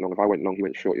short, I went long. If I went long, he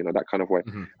went short. That kind of way.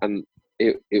 And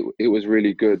it was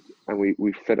really good, and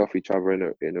we fed off each other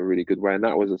in a really good way. And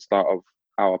that was the start of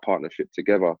our partnership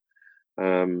together.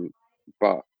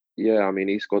 But yeah, I mean,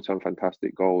 he scored some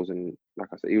fantastic goals, and like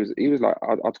I said, he was like,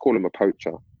 I'd call him a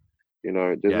poacher.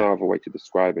 There's no other way to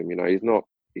describe him. He's not.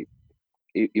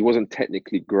 He wasn't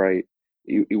technically great.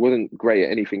 He wasn't great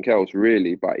at anything else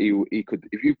really, but he could,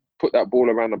 if you put that ball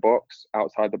around the box,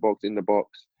 outside the box, in the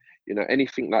box,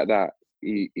 anything like that,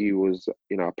 he was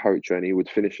a poacher, and he would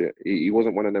finish it. He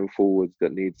wasn't one of them forwards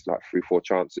that needs like 3-4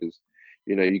 chances.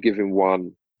 You give him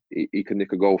one, he could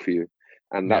nick a goal for you.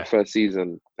 And that first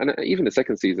season, and even the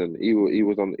second season, he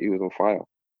was on fire.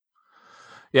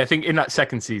 Yeah, I think in that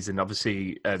second season,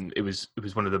 obviously, it was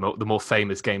one of the more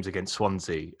famous games against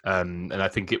Swansea, and I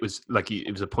think it was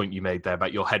it was a point you made there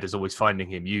about your headers always finding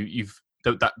him.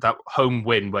 That home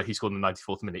win where he scored in the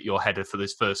 94th minute, your header for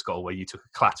this first goal where you took a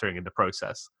clattering in the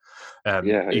process.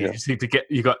 You seemed to get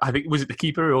I think, was it the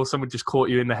keeper or someone just caught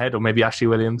you in the head, or maybe Ashley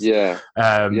Williams?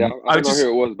 I don't know who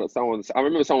it was, but I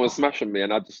remember someone smashing me,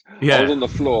 and I was on the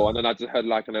floor, and then I just heard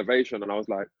like an ovation, and I was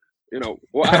like,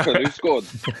 what happened? Who scored?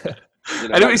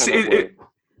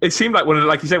 It seemed like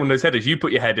like you said, one of those headers, you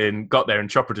put your head in, got there, and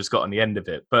Chopper just got on the end of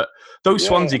it. But those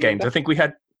Swansea games, I think we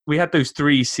had those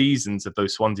 3 seasons of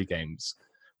those Swansea games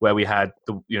where we had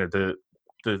the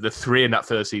 3 in that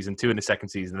first season, 2 in the second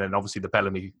season, and then obviously the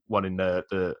Bellamy one in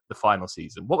the final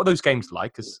season. What were those games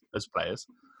like as players?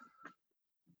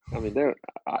 I mean,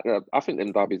 I think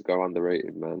them derbies go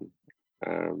underrated, man.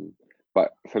 But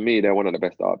for me, they're one of the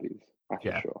best derbies, that's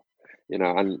for sure.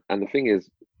 And the thing is,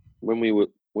 when we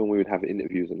would have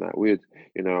interviews and that,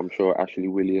 I'm sure Ashley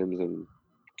Williams and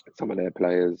some of their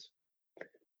players,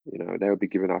 they would be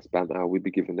giving us banter. We'd be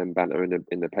giving them banter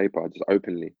in the paper, just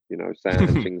openly,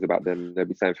 saying things about them. They'd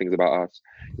be saying things about us.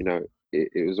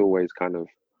 It was always kind of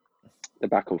the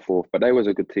back and forth. But they was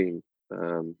a good team,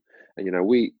 and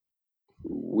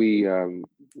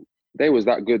they was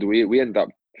that good. We ended up,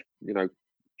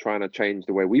 trying to change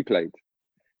the way we played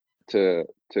to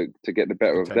get the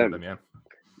better of them.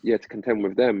 To contend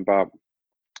with them. But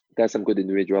there's some good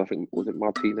individual. I think, was it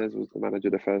Martinez was the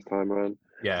manager the first time around?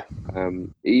 Yeah.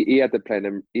 He had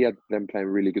them playing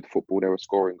really good football. They were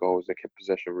scoring goals. They kept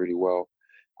possession really well,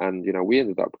 and we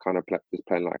ended up kind of just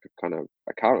playing like a kind of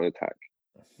a counter attack.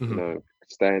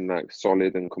 Staying like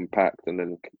solid and compact, and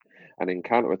then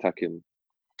counter attacking.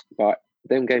 But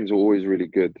them games were always really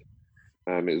good.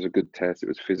 It was a good test. It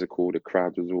was physical. The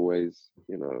crowd was always,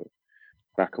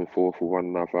 back and forth with one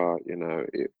another.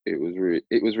 It was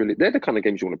really. They're the kind of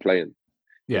games you want to play in.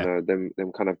 Yeah. Them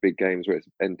kind of big games where it's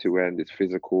end to end. It's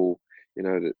physical.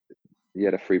 The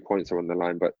 3 points are on the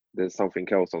line, but there's something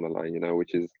else on the line.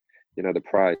 Which is, the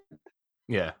pride.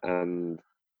 Yeah. And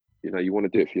you want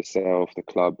to do it for yourself, the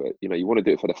club. But, you want to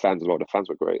do it for the fans as well. The fans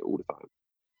were great all the time.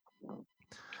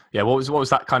 Yeah, what was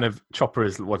that kind of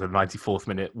Chopper's the 94th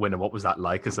minute winner? What was that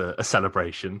like as a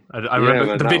celebration? I remember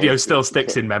man, the video still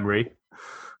sticks in memory.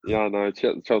 Yeah, no,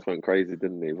 Chops went crazy,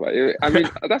 didn't he? But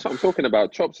that's what I'm talking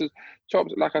about. Chops,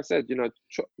 like I said,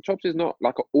 Chops is not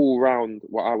like an all-round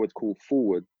what I would call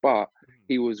forward, but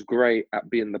he was great at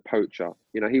being the poacher.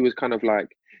 He was kind of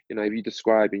like, if you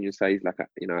describe and you say he's like a,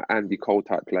 Andy Cole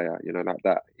type player, like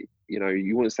that.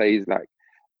 You wouldn't say he's like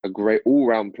a great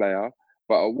all-round player.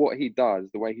 But what he does,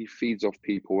 the way he feeds off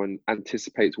people and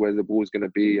anticipates where the ball's going to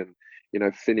be and,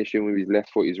 finishing with his left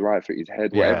foot, his right foot, his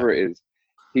head, whatever it is,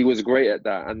 he was great at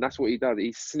that. And that's what he does.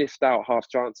 He sniffed out half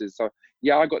chances. So,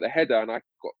 yeah, I got the header and I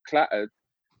got clattered,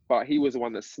 but he was the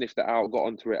one that sniffed it out, got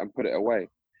onto it and put it away.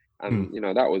 And,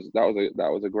 that was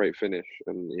a great finish.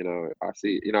 And, I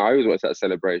see, I always watch that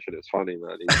celebration. It's funny,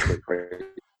 man. He's so crazy.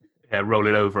 Yeah,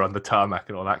 rolling over on the tarmac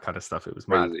and all that kind of stuff. It was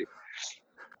mad.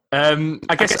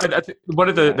 I guess one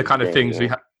of the kind of things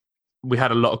we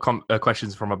had a lot of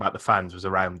questions from about the fans was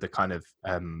around the kind of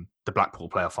the Blackpool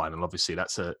playoff final. Obviously,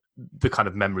 that's the kind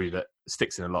of memory that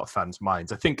sticks in a lot of fans'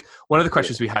 minds. I think one of the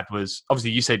questions we had was,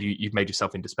 obviously, you said you've made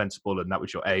yourself indispensable and that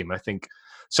was your aim. I think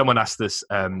someone asked us,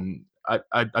 I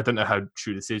don't know how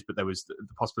true this is, but there was the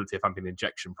possibility of having an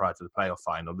injection prior to the playoff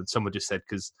final. And someone just said,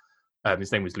 because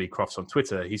his name was Lee Crofts on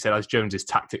Twitter, he said, as Jones's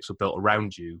tactics were built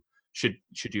around you, should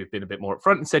you have been a bit more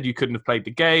upfront and said you couldn't have played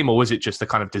the game, or was it just a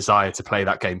kind of desire to play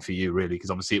that game for you, really? Because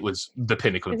obviously it was the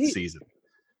pinnacle of the season.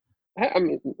 I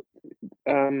mean,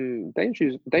 Danger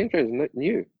is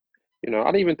new.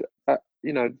 I didn't even,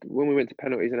 when we went to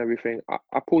penalties and everything,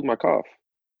 I pulled my calf.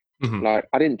 Mm-hmm. Like,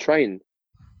 I didn't train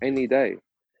any day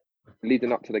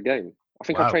leading up to the game. I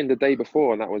think I trained the day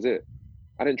before and that was it.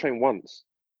 I didn't train once.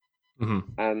 Mm-hmm.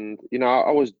 And,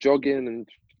 I was jogging and,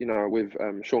 with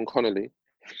Sean Connolly,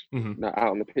 out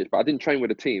on the pitch, but I didn't train with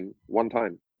the team one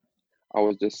time. I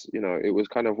was just, it was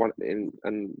kind of one in,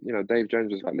 and Dave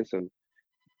Jones was like, listen,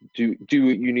 do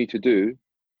what you need to do.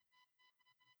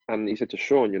 And he said to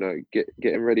Sean, get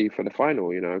him ready for the final,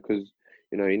 because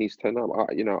he needs to turn up.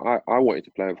 I wanted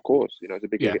to play, of course. It's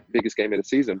the biggest game of the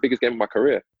season, biggest game of my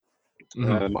career.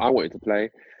 I wanted to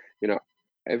play.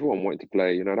 Everyone wanted to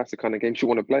play. That's the kind of games you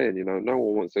want to play in. No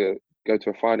one wants to go to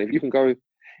a final. If you can go.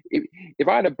 If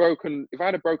I had broken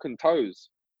toes,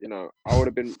 I would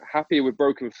have been happier with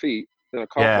broken feet than a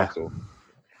calf muscle.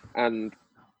 And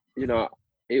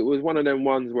it was one of them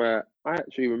ones where I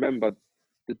actually remember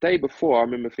the day before. I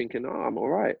remember thinking, "Oh, I'm all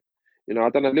right."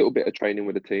 I'd done a little bit of training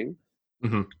with the team,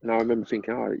 and I remember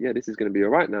thinking, "Oh, yeah, this is going to be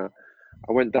all right now."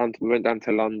 We went down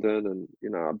to London,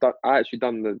 and I actually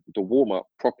done the warm up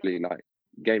properly, like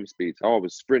game speed. So I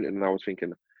was sprinting, and I was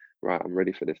thinking, "Right, I'm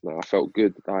ready for this now." I felt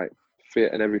good, like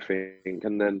fit and everything,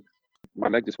 and then my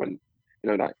leg just went,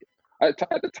 like at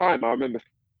the time I remember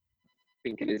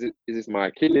thinking, is this my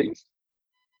Achilles?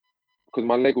 Because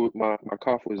my leg, my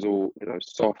calf was all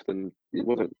soft and it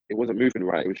wasn't moving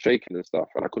right. It was shaking and stuff,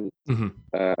 and I couldn't.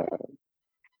 I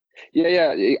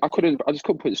just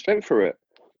couldn't put strength through it,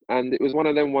 and it was one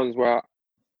of them ones where,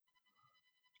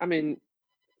 a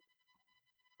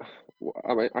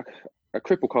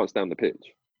cripple can't stay on the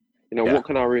pitch. What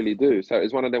can I really do? So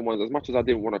it's one of them ones, as much as I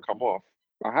didn't want to come off,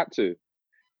 I had to.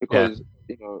 Because,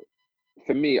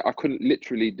 for me, I couldn't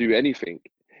literally do anything.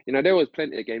 There was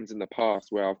plenty of games in the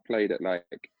past where I've played at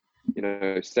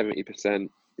 70%,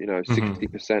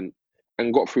 60%,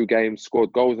 and got through games,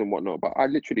 scored goals and whatnot, but I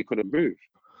literally couldn't move.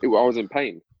 I was in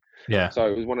pain. Yeah. So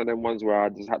it was one of them ones where I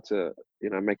just had to,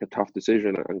 make a tough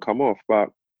decision and come off.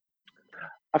 But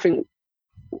I think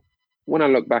when I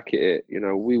look back at it,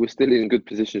 we were still in good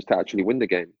positions to actually win the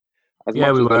game. As much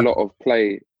as a lot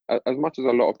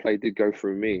of play did go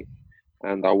through me,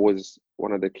 and I was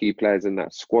one of the key players in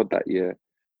that squad that year,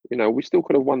 we still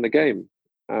could have won the game.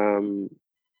 I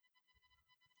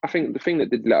think the thing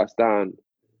that did let us down,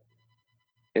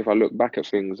 if I look back at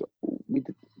things,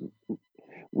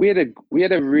 we had a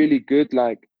really good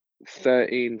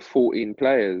 13, 14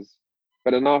 players,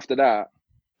 but then after that,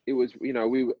 it was, we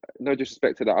no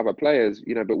disrespect to the other players,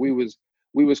 but we was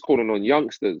calling on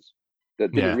youngsters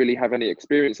that didn't really have any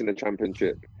experience in the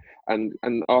Championship, and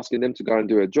asking them to go and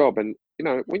do a job. And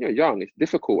when you're young, it's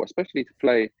difficult, especially to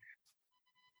play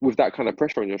with that kind of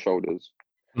pressure on your shoulders.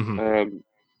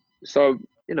 So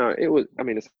it was. I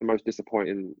mean, it's the most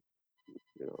disappointing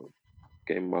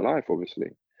game of my life,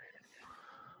 obviously.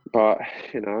 But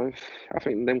I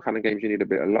think them kind of games you need a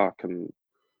bit of luck, and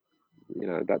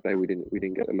that day we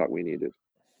didn't get the luck we needed.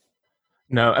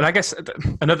 No, and I guess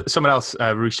someone else,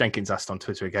 Ruth Jenkins, asked on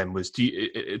Twitter again was,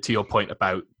 to your point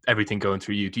about everything going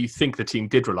through you, do you think the team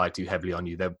did rely too heavily on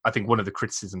you? I think one of the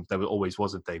criticisms there always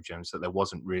was of Dave Jones that there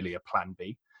wasn't really a plan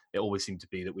B. It always seemed to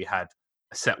be that we had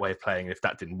a set way of playing, and if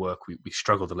that didn't work, we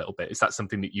struggled a little bit. Is that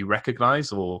something that you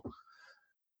recognise, or?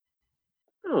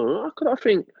 No, I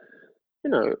think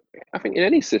in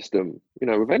any system,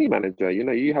 with any manager,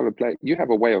 you have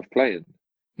a way of playing,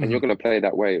 and you're going to play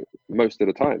that way most of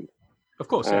the time. Of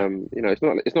course, yeah.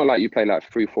 It's not like you play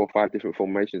like 3, 4, 5 different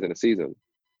formations in a season,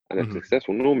 and it's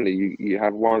successful. Normally, you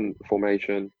have one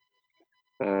formation,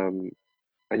 and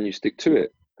you stick to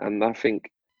it. And I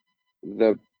think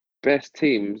the best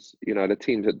teams, the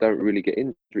teams that don't really get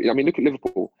injuries. I mean, look at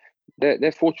Liverpool.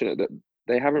 They're fortunate that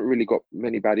they haven't really got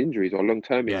many bad injuries or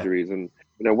long-term injuries, and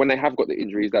when they have got the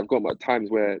injuries, they've got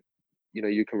times where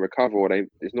you can recover, or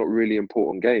it's not really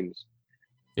important games.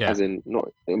 Yeah. As in, not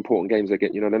important games they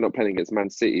get. They're not playing against Man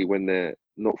City when they're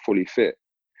not fully fit.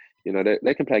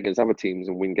 They can play against other teams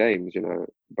and win games.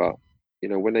 But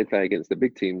when they play against the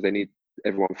big teams, they need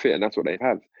everyone fit, and that's what they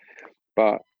have.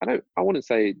 But I wouldn't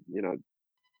say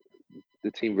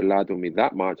the team relied on me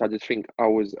that much. I just think I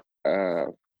was a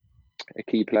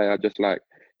key player, just like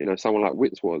someone like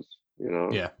Witts was.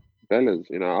 Bellas.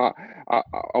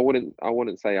 I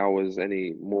wouldn't say I was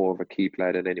any more of a key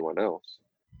player than anyone else.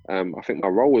 I think my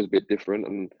role was a bit different,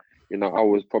 and I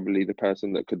was probably the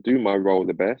person that could do my role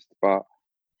the best. But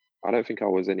I don't think I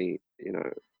was I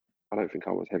don't think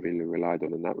I was heavily relied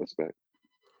on in that respect.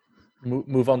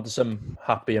 Move on to some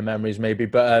happier memories, maybe.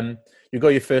 But you got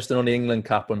your first and only England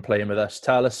cap when playing with us.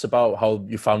 Tell us about how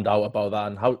you found out about that,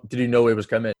 and how did you know it was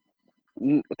coming?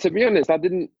 To be honest, I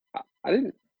didn't.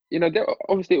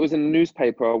 Obviously it was in the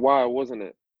newspaper a while, wasn't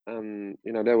it?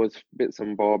 There was bits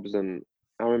and bobs, and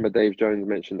I remember Dave Jones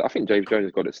mentioned. I think Dave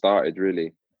Jones got it started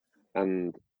really,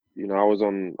 and I was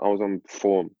on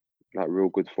form, like real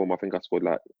good form. I think I scored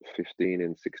like 15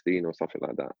 and 16 or something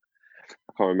like that.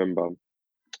 I can't remember,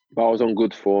 but I was on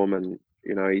good form, and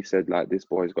he said like, this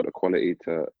boy's got the quality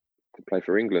to play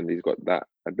for England. He's got that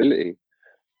ability.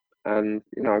 And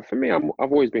for me, I've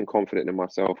always been confident in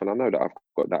myself, and I know that I've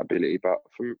got that ability. But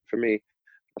for me,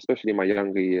 especially in my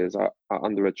younger years, I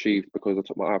underachieved because I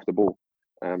took my eye off the ball,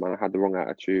 and I had the wrong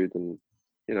attitude, and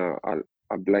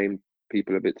I blamed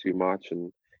people a bit too much,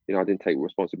 and I didn't take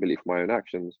responsibility for my own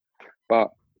actions.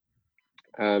 But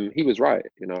he was right.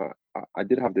 I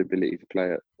did have the ability to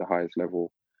play at the highest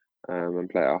level, and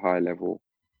play at a high level.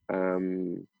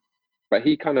 But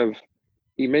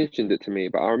he mentioned it to me,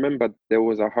 but I remember there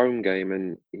was a home game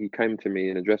and he came to me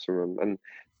in the dressing room, and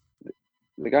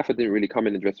the gaffer didn't really come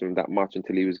in the dressing room that much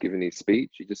until he was giving his speech.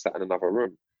 He just sat in another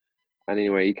room. And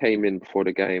anyway, he came in before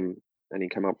the game and he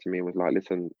came up to me and was like,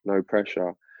 listen, no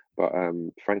pressure, but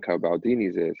Franco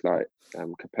Baldini's here. It's like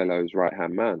Capello's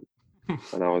right-hand man.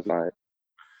 And I was like,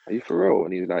 are you for real?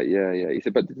 And he was like, yeah. He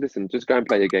said, but listen, just go and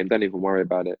play your game. Don't even worry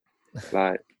about it.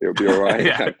 Like, it'll be all right.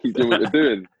 Like, keep doing what you're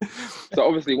doing. So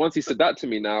obviously, once he said that to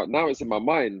me, now it's in my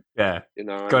mind. Yeah.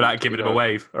 Go out and give him a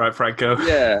wave. All right, Franco.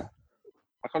 Yeah.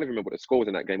 I can't even remember what the score was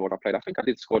in that game or what I played. I think I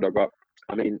did score though, but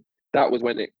I mean, that was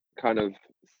when it kind of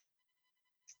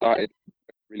started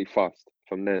really fast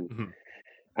from then. Mm-hmm.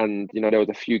 And, there was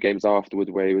a few games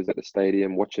afterwards where he was at the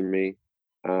stadium watching me.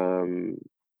 And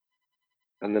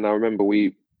then I remember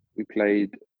we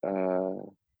played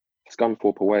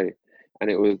Scunthorpe away. And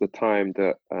it was the time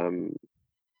that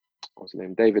what's his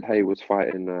name? David Hay was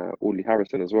fighting Audley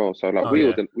Harrison as well. So like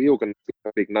we organized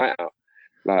a big night out,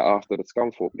 like after the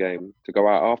Scunthorpe game, to go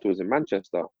out afterwards in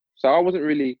Manchester. So I wasn't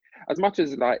really, as much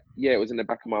as like, it was in the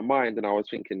back of my mind, and I was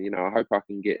thinking, I hope I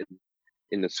can get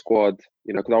in the squad,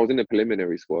 because I was in the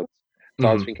preliminary squad. So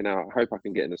I was thinking, I hope I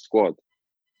can get in the squad.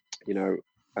 I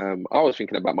was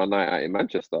thinking about my night out in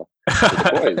Manchester with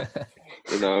the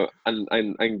boys,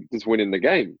 and just winning the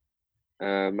game.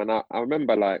 And I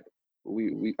remember like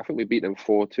I think we beat them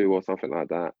 4-2 or something like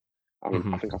that.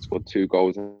 I think I scored 2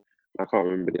 goals. I can't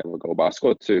remember the other goal, but I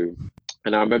scored 2.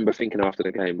 And I remember thinking after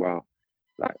the game, wow,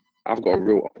 like I've got a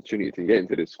real opportunity to get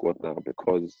into this squad now,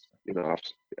 because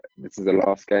this is the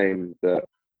last game that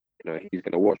he's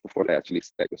going to watch before they actually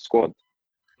select the squad.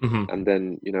 And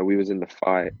then we was in the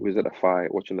fight. We was at the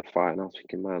fight, watching the fight, and I was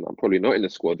thinking, man, I'm probably not in the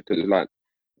squad, because it was like,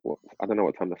 I don't know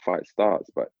what time the fight starts,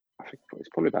 but I think it's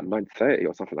probably about 9:30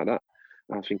 or something like that.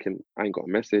 And I was thinking, I ain't got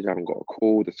a message, I haven't got a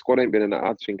call, the squad ain't been in it. I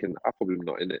was thinking, I'm probably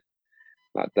not in it.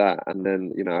 like that. And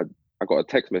then, you know, I got a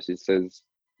text message says,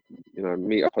 you know,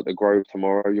 meet up at the Grove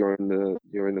tomorrow. You're in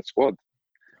the squad.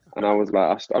 And I was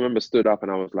like, I remember stood up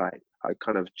and I was like, I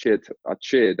kind of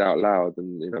cheered out loud,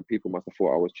 and, you know, people must have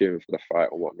thought I was cheering for the fight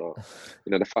or whatnot.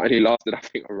 You know, the fight only lasted, I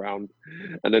think, a round,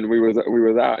 and then we was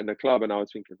out in the club, and I was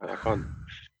thinking, man,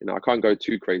 I can't go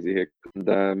too crazy here.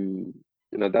 And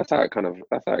you know, that's how it come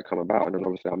about. And then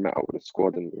obviously I met up with the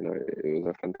squad, and, you know, it was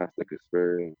a fantastic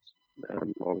experience.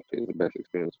 Obviously, it was the best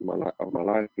experience of my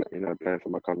life. You know, playing for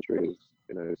my country is,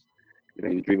 you know,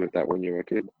 you dream of that when you're a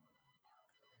kid.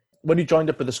 When you joined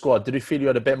up with the squad, did you feel you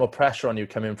had a bit more pressure on you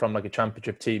coming from like a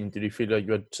championship team? Did you feel like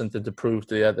you had something to prove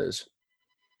to the others?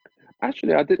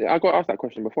 Actually, I did. I got asked that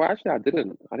question before. Actually, I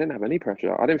didn't have any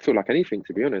pressure. I didn't feel like anything,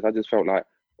 to be honest. I just felt like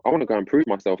I want to go and prove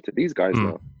myself to these guys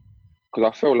now,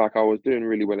 because I felt like I was doing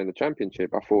really well in the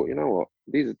championship. I thought, you know what,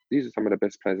 these are some of the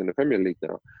best players in the Premier League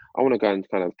now. I want to go and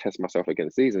kind of test myself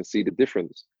against these and see the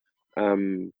difference.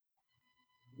 I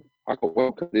got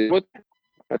welcomed, but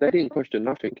they didn't question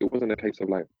nothing. It wasn't a case of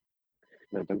like,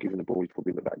 no, don't give him the ball, he's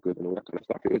probably not that good and all that kind of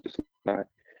stuff. It was just like,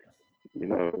 you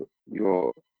know,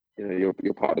 you're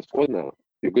part of the squad now.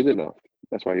 You're good enough.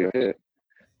 That's why you're here.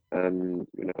 And,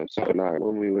 you know, so like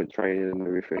when we were training and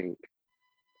everything,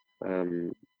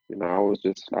 you know, I was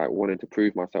just like wanting to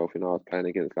prove myself. You know, I was playing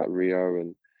against like Rio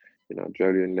and, you know,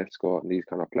 Joleon Lescott and these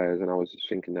kind of players, and I was just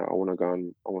thinking that I want to go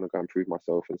and prove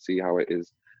myself and see how it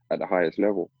is at the highest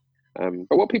level.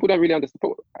 But what people don't really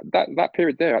understand, that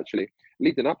period there, actually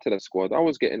leading up to the squad, I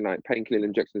was getting like painkiller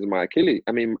injections in my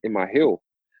in my heel.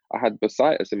 I had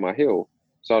bursitis in my heel,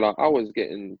 so like I was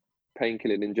getting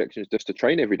painkiller injections just to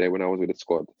train every day when I was with the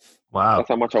squad. Wow, that's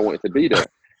how much I wanted to be there.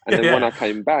 And then when I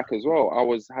came back as well, I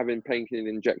was having painkiller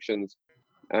injections.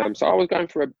 So I was going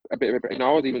for a bit of a, you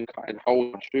know, I was even cutting holes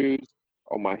in my shoes,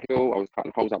 on my heel. I was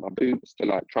cutting holes out my boots to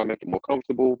like try and make it more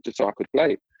comfortable, just so I could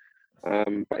play.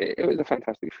 But it was a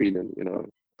fantastic feeling, you know.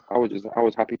 I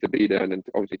was happy to be there, and then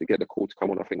obviously to get the call to come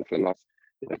on, I think for the last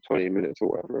 20 minutes or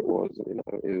whatever it was, you know,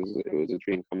 it was a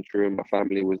dream come true, and my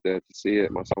family was there to see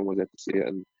it, my son was there to see it,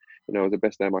 and, you know, it was the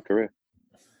best day of my career.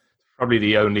 Probably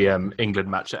the only England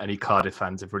match that any Cardiff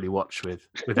fans have really watched with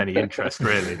any interest,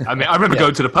 really. I mean, I remember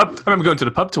going to the pub. I remember going to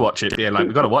the pub to watch it, being like,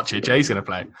 "We've got to watch it. Jay's going to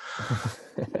play."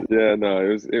 Yeah, no,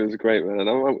 it was great, man.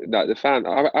 And like the fan,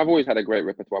 I've always had a great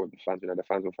repertoire with the fans. You know, the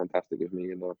fans were fantastic with me.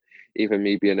 You know, even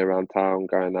me being around town,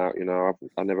 going out. You know,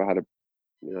 I never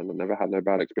had no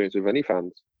bad experience with any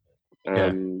fans.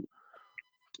 You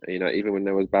know, even when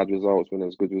there was bad results, when there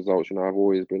was good results, you know, I've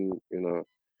always been, you know,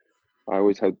 I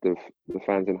always held the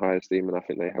fans in high esteem, and I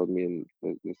think they held me in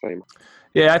the same.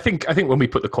 Yeah, I think when we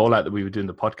put the call out that we were doing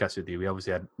the podcast with you, we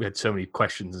obviously had so many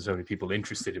questions and so many people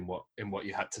interested in what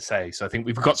you had to say. So I think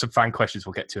we've got some fan questions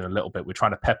we'll get to in a little bit. We're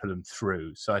trying to pepper them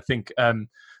through. So I think let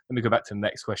me go back to the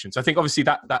next question. So I think obviously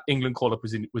that England call up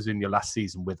was in your last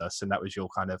season with us, and that was your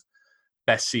kind of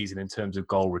best season in terms of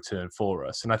goal return for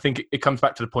us. And I think it comes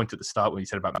back to the point at the start when you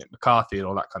said about Mick McCarthy and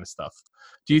all that kind of stuff.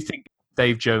 Do you think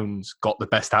Dave Jones got the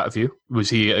best out of you? Was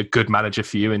he a good manager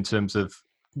for you in terms of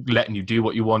letting you do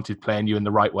what you wanted, playing you in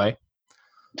the right way?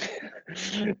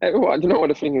 Everyone, you know what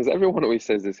the thing is? Everyone always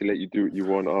says this: he let you do what you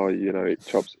want. Oh, you know, it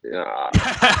chops.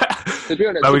 To be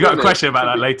honest, well, we got a question about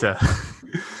that later.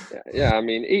 Yeah, I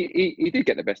mean, he did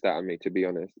get the best out of me, to be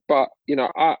honest. But you know,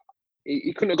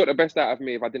 he couldn't have got the best out of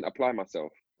me if I didn't apply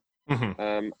myself.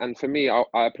 Mm-hmm. And for me, I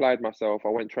applied myself. I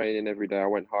went training every day. I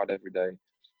went hard every day.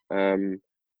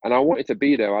 And I wanted to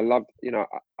be there. I loved, you know,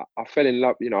 I fell in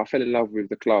love, you know, I fell in love with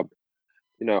the club.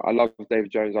 You know, I love Dave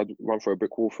Jones. I'd run for a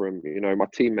brick wall for him. You know, my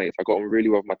teammates, I got on really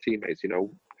well with my teammates. You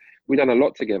know, we done a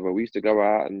lot together. We used to go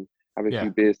out and have a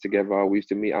few beers together. We used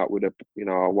to meet up with you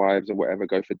know, our wives and whatever,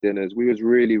 go for dinners. We was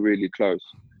really, really close,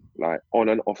 like on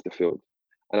and off the field.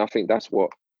 And I think that's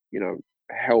what, you know,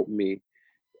 helped me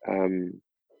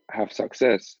have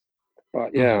success.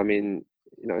 But yeah, I mean,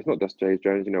 you know, it's not just Dave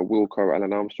Jones, you know, Wilco,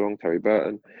 Alan Armstrong, Terry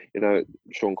Burton, you know,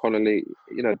 Sean Connolly,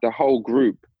 you know, the whole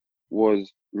group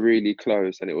was really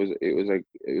close, and it was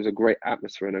a great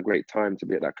atmosphere and a great time to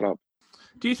be at that club.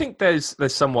 Do you think there's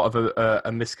somewhat of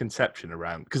a misconception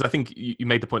around, because I think you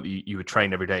made the point that you would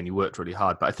train every day and you worked really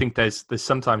hard, but I think there's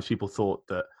sometimes people thought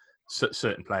that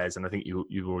certain players, and I think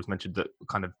you've always mentioned that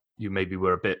kind of you maybe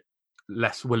were a bit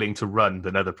less willing to run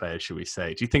than other players, should we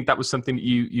say? Do you think that was something that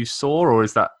you saw, or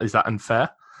is that unfair?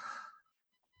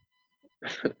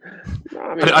 No,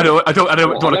 I mean, I don't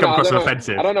want to come across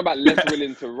offensive. I don't know about less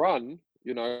willing to run.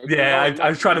 You know. Yeah, I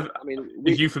was trying to. I mean,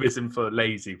 a euphemism for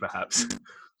lazy, perhaps.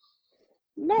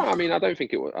 No, I mean, I don't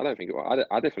think it was.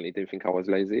 I definitely didn't think I was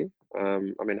lazy. I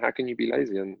mean, how can you be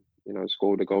lazy and, you know,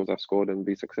 score the goals I scored and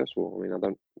be successful? I mean, I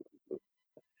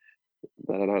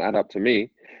don't add up to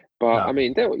me. But No.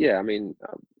 I mean,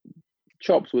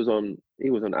 Chops was on. He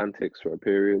was on antics for a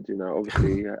period. You know,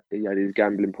 obviously he had his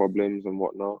gambling problems and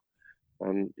whatnot,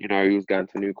 and you know he was going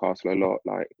to Newcastle a lot,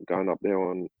 like going up there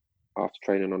on after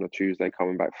training on a Tuesday,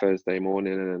 coming back Thursday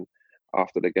morning, and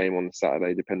after the game on the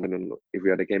Saturday, depending on if we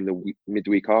had a game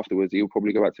midweek afterwards, he'll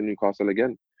probably go back to Newcastle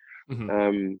again.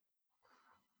 Mm-hmm.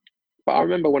 But I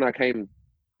remember when I came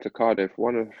to Cardiff,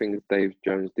 one of the things Dave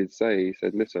Jones did say, he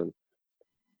said, "Listen,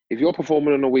 if you're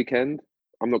performing on a weekend,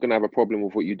 I'm not going to have a problem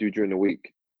with what you do during the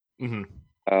week.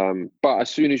 Mm-hmm. But as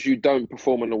soon as you don't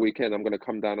perform on the weekend, I'm going to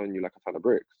come down on you like a ton of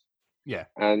bricks." Yeah.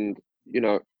 And you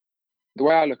know, the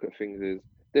way I look at things is,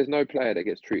 there's no player that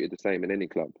gets treated the same in any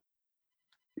club.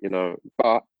 You know,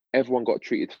 but everyone got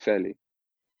treated fairly.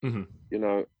 Mm-hmm. You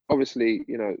know, obviously,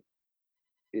 you know,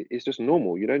 it's just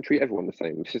normal. You don't treat everyone the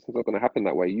same. It's just not going to happen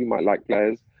that way. You might like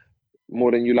players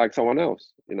more than you like someone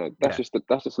else. You know, that's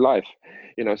just life.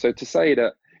 You know, so to say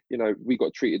that, you know, we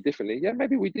got treated differently, yeah,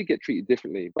 maybe we did get treated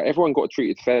differently, but everyone got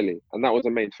treated fairly, and that was the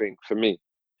main thing for me.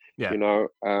 Yeah. You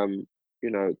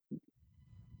know,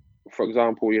 for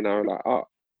example, you know, like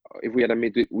if we had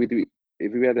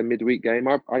a midweek game,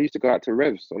 I used to go out to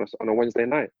Revs on a Wednesday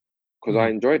night because I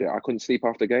enjoyed it. I couldn't sleep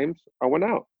after games. I went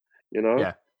out. You know.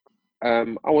 Yeah.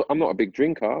 I'm not a big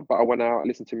drinker, but I went out, I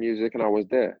listened to music, and I was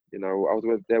there. You know, I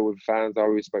was there with fans. I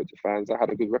always spoke to fans. I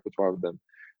had a good repertoire with them.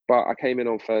 But I came in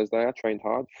on Thursday, I trained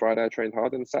hard. Friday, I trained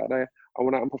hard. And Saturday, I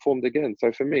went out and performed again.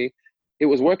 So for me, it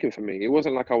was working for me. It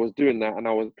wasn't like I was doing that and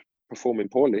I was performing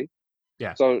poorly.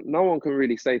 Yeah. So no one can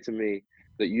really say to me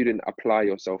that you didn't apply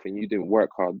yourself and you didn't work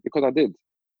hard, because I did.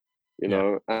 You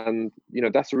know, and, you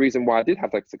know, that's the reason why I did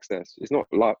have that success. It's not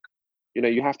luck. You know,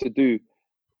 you have to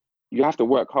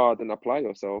work hard and apply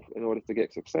yourself in order to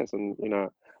get success. And, you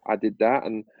know, I did that,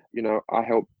 and, you know, I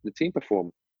helped the team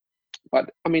perform.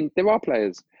 But I mean, there are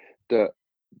players that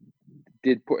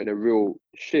did put in a real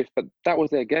shift, but that was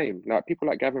their game. Like people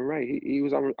like Gavin Ray, he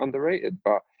was underrated,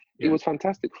 but he was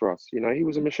fantastic for us. You know, he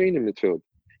was a machine in midfield.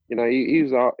 You know,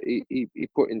 he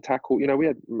put in tackle. You know, we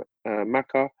had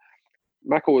Maka.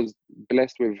 Maka was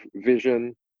blessed with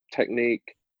vision,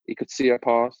 technique. He could see a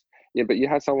pass. Yeah, but you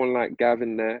had someone like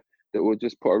Gavin there that would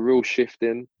just put a real shift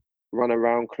in, run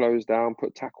around, close down,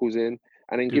 put tackles in,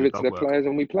 and then give it to the players,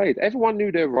 and we played. Everyone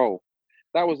knew their role.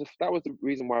 That was the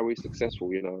reason why we were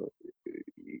successful, you know.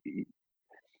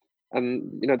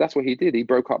 And, you know, that's what he did. He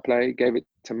broke up play, gave it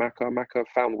to Maka. Maka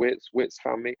found Wits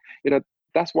found me. You know,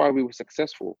 that's why we were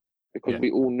successful, because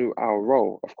we all knew our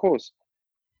role. Of course,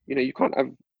 you know, you can't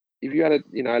have, if you had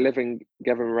 11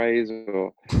 Gavin Rays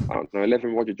or, I don't know,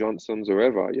 11 Roger Johnsons or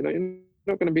whatever, you know, you're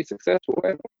not going to be successful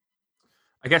ever.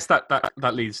 I guess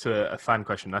that leads to a fan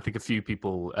question. I think a few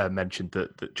people mentioned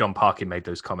that John Parkin made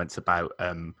those comments about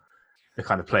the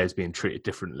kind of players being treated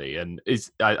differently, and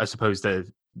I suppose the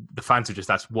fans have just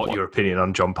asked what your opinion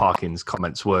on John Parkin's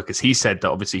comments were, because he said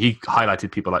that obviously he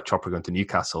highlighted people like Chopra going to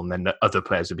Newcastle, and then the other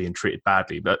players are being treated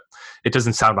badly. But it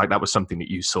doesn't sound like that was something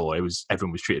that you saw.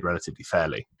 Everyone was treated relatively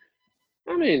fairly.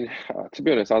 I mean, to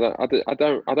be honest, I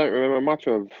don't remember much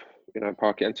of, you know,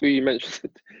 Parkin until you mentioned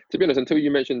it. To be honest, until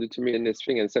you mentioned it to me in this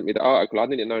thing and sent me the article, I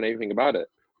didn't know anything about it.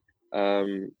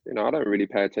 You know, I don't really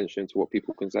pay attention to what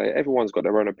people can say. Everyone's got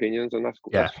their own opinions, and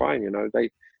that's fine. You know,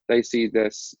 they see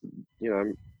this. You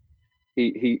know,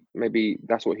 he maybe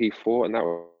that's what he thought, and that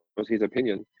was his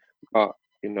opinion. But,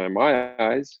 you know, in my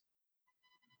eyes,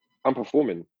 I'm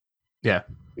performing. Yeah.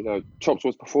 You know, Chops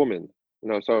was performing. You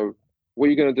know, so what are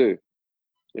you gonna do?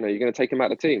 You know, you're going to take him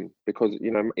out of the team because, you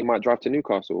know, he might drive to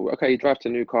Newcastle. Okay, he drove to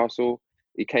Newcastle,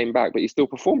 he came back, but he's still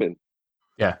performing.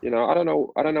 Yeah. You know, I don't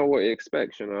know what he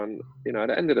expects, you know. And, you know, at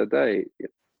the end of the day,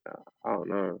 I don't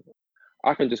know.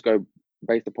 I can just go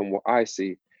based upon what I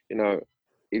see. You know,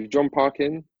 if John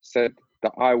Parkin said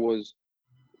that I was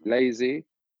lazy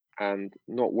and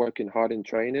not working hard in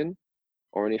training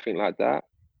or anything like that,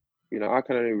 you know, I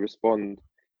can only respond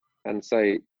and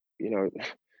say, you know,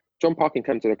 John Parkin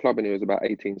came to the club and he was about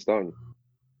 18 stone.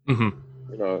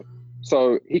 Mm-hmm. You know,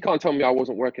 so he can't tell me I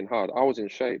wasn't working hard. I was in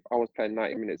shape. I was playing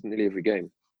 90 minutes nearly every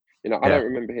game. You know, I don't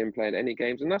remember him playing any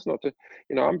games, and that's not to,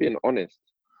 you know, I'm being honest.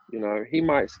 You know, he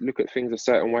might look at things a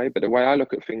certain way, but the way I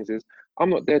look at things is I'm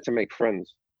not there to make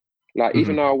friends. Like,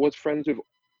 even though I was friends with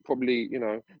probably, you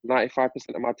know, 95%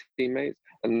 of my teammates,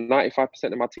 and 95%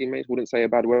 of my teammates wouldn't say a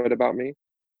bad word about me,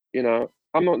 you know,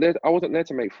 I'm not there. I wasn't there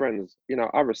to make friends. You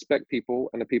know, I respect people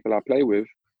and the people I play with,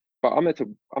 but I'm there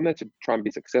to try and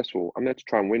be successful. I'm there to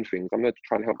try and win things. I'm there to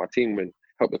try and help my team win,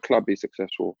 help the club be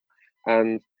successful.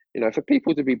 And, you know, for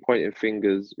people to be pointing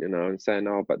fingers, you know, and saying,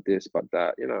 oh, but this, but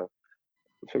that, you know,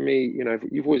 for me, you know,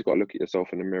 you've always got to look at yourself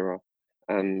in the mirror.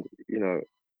 And, you know,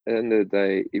 the end of the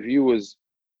day, if you was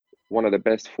one of the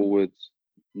best forwards,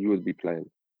 you would be playing.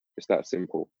 It's that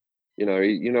simple. You know,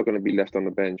 you're not going to be left on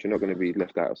the bench. You're not going to be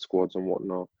left out of squads and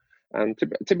whatnot. And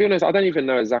to be honest, I don't even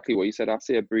know exactly what you said. I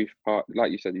see a brief part,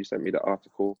 like you said. You sent me the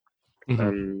article,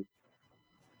 and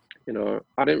you know,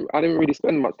 I didn't really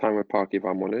spend much time with Parky, if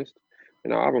I'm honest.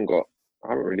 You know, I haven't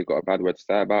really got a bad word to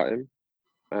say about him.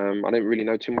 I didn't really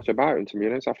know too much about him, to be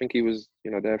honest. I think he was,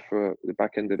 you know, there for the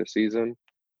back end of the season.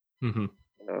 Mm-hmm.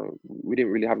 You know, we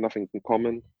didn't really have nothing in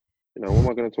common. You know, what am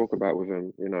I going to talk about with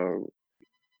him? You know,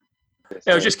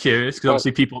 I was just curious because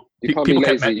obviously people be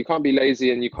lazy. You can't be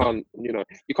lazy, and you can't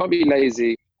be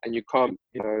lazy, and you can't,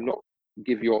 you know, not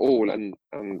give your all and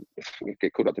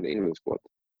get called up to the England squad.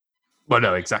 Well,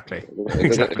 no, exactly.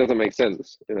 It doesn't make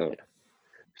sense, you know.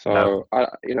 So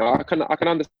No. I can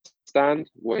understand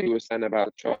what he was saying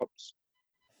about Chops,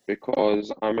 because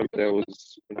I remember there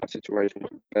was a situation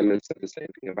where Bella said the same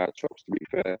thing about Chops. To be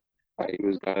fair, like he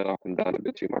was going up and down a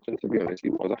bit too much, and to be honest, he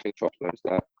was. I think Chops knows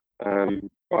that.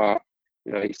 But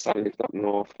you know, he's son lived up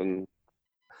north, and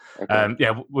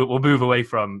we'll move away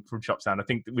from Chops down. I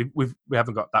think we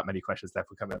haven't got that many questions left.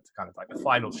 We're coming up to kind of like the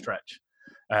final stretch.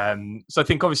 So I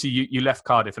think obviously you left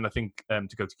Cardiff, and I think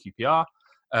to go to QPR.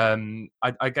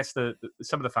 I guess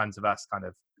some of the fans have asked kind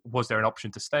of, was there an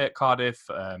option to stay at Cardiff?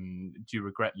 Do you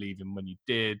regret leaving when you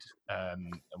did?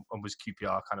 And was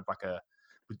QPR kind of like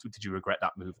did you regret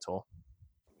that move at all?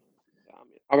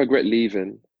 I regret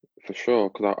leaving for sure,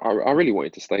 because I really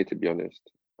wanted to stay, to be honest.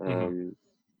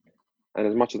 And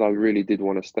as much as I really did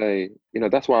want to stay, you know,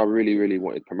 that's why I really, really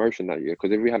wanted promotion that year.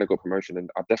 Because if we had a good promotion, then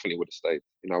I definitely would have stayed.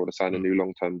 You know, I would have signed a new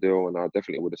long-term deal, and I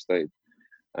definitely would have stayed.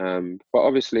 But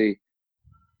obviously,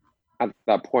 at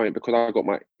that point, because I got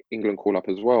my England call up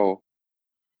as well,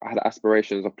 I had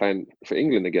aspirations of playing for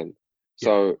England again.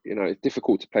 So, you know, it's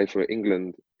difficult to play for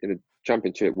England in a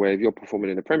championship, where if you're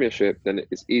performing in the Premiership, then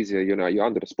it's easier. You know, you're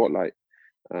under the spotlight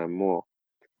more.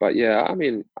 But yeah, I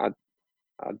mean, I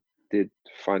did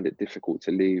find it difficult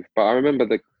to leave. But I remember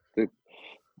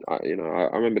I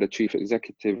remember the chief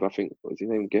executive. I think, was his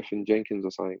name Geffen Jenkins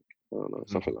or something? I don't know,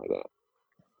 something like that.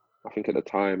 I think at the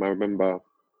time, I remember,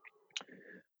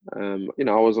 you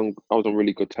know, I was on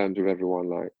really good terms with everyone.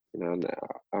 Like, you know, and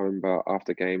I remember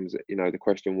after games, you know, the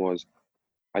question was,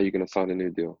 "Are you going to sign a new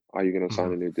deal? Are you going to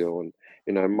sign a new deal?" And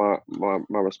you know,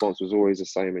 my response was always the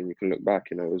same. And you can look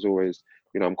back, you know, it was always,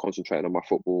 you know, I'm concentrating on my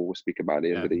football. We'll speak about it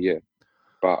at the end of the year.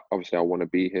 But obviously, I want to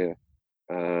be here.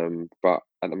 But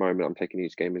at the moment, I'm taking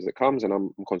each game as it comes, and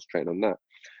I'm concentrating on that.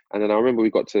 And then I remember we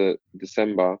got to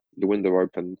December, the window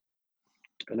opened,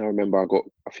 and I remember I got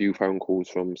a few phone calls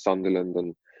from Sunderland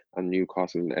and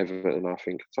Newcastle and Everton, I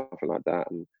think, something like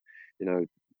that. And you know,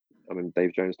 I mean,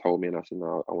 Dave Jones told me, and I said,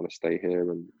 no, I want to stay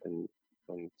here and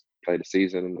play the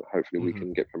season, and hopefully we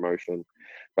can get promotion.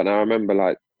 But now I remember,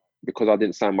 like, because I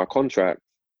didn't sign my contract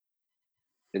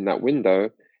in that window,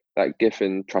 that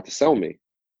Giffen tried to sell me.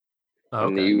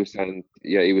 And he was saying,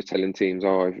 he was telling teams,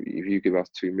 "Oh, if you give us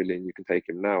 2 million, you can take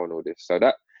him now," and all this. So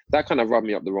that kind of rubbed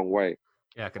me up the wrong way.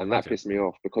 Yeah, and that pissed me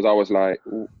off, because I was like,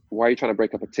 "Why are you trying to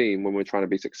break up a team when we're trying to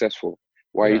be successful?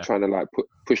 Why are you trying to like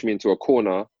push me into a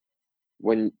corner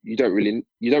when you don't really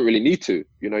need to?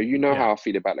 You know how I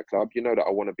feel about the club. You know that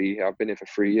I want to be here. I've been here for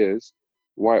 3 years.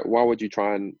 Why would you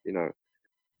try and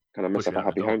kind of mess up a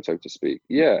happy home, so to speak?"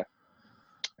 Yeah.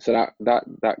 So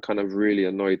that kind of really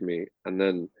annoyed me. And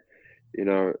then,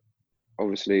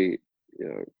 obviously,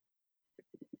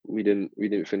 we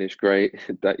didn't finish great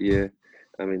that year.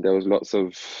 I mean, there was lots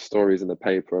of stories in the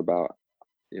paper about,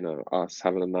 us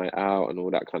having a night out and all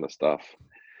that kind of stuff.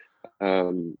 I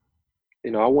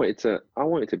wanted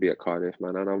to be at Cardiff,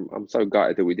 man, and I'm so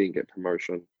gutted that we didn't get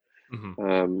promotion.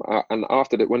 And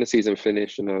after that, when the season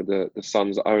finished, the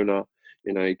Suns owner,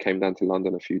 he came down to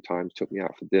London a few times, took me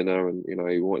out for dinner, and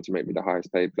he wanted to make me the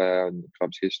highest paid player in the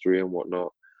club's history and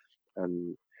whatnot.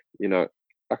 And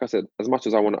like I said, as much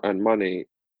as I want to earn money,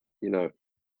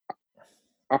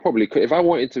 I probably could, if I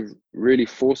wanted to really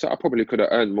force it, I probably could have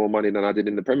earned more money than I did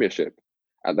in the Premiership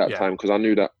at that time, because I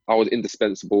knew that I was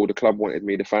indispensable. The club wanted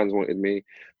me, the fans wanted me,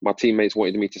 my teammates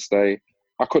wanted me to stay.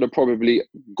 I could have probably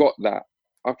got that.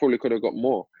 I probably could have got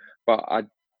more, but I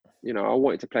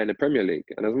wanted to play in the Premier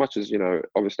League. And as much as,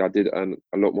 obviously I did earn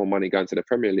a lot more money going to the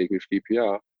Premier League with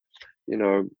QPR,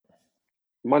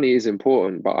 money is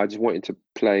important, but I just wanted to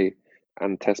play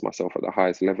and test myself at the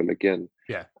highest level again.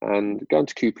 Yeah. And going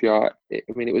to QPR,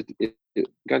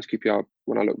 going to QPR,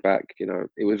 when I look back,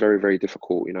 it was very, very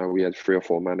difficult. We had 3 or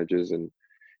 4 managers, and,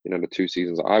 the 2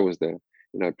 seasons that I was there,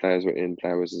 players were in,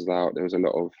 players was out. There was a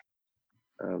lot of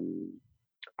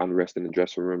unrest in the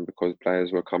dressing room because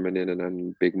players were coming in and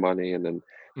then big money, and then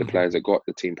the players that got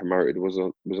the team promoted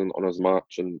wasn't on as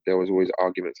much, and there was always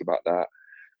arguments about that.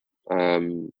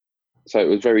 So it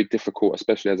was very difficult,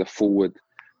 especially as a forward,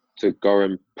 to go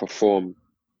and perform.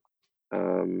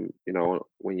 You know,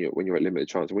 when you're at limited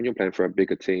chance, when you're playing for a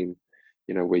bigger team,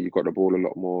 you know, where you've got the ball a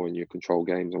lot more and you control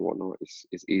games and whatnot,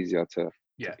 it's easier to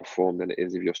perform than it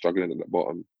is if you're struggling at the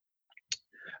bottom.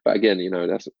 But again, you know,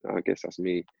 I guess that's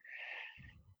me,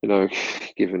 you know,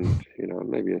 given, you know,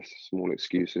 maybe a small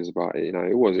excuses about it. You know,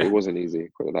 it wasn't easy,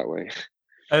 put it that way.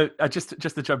 Just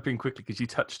to jump in quickly, because you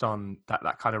touched on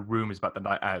that kind of rumours about the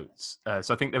night outs.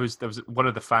 So I think there was one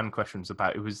of the fan questions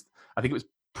about I think it was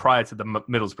prior to the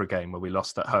Middlesbrough game where we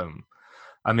lost at home.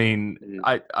 I mean,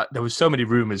 there was so many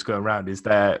rumours going around. Is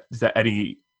there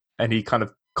any kind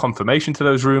of confirmation to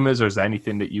those rumours, or is there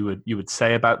anything that you would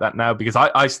say about that now? Because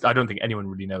I don't think anyone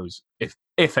really knows if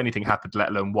anything happened, let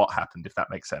alone what happened, if that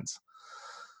makes sense.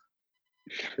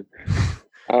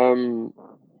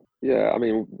 Yeah, I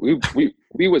mean,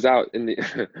 we was out in the.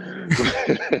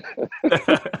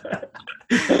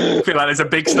 I feel like there's a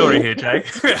big story here, Jay.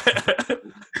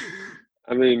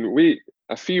 I mean,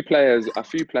 a few players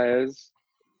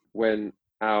went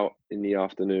out in the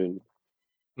afternoon,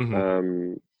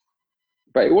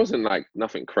 but it wasn't like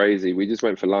nothing crazy. We just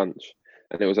went for lunch,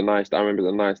 and it was I remember it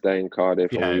was a nice day in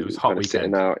Cardiff. Yeah, and it was hot weekend.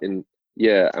 Sitting out and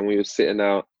we were sitting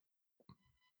out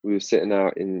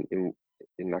in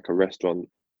like a restaurant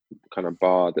kind of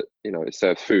bar that, you know, it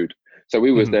served food. So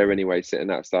we was there anyway,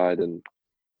 sitting outside, and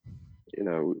you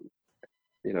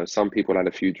know, some people had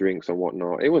a few drinks and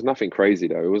whatnot. It was nothing crazy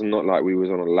though. It was not like we was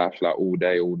on a lash like all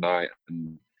day, all night,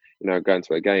 and you know, going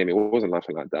to a game. It wasn't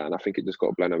nothing like that. And I think it just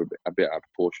got blown up a bit out of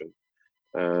proportion.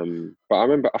 But I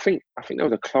remember, I think there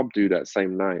was a club do that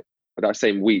same night, or that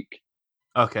same week.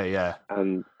 Okay, yeah.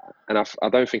 And I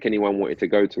don't think anyone wanted to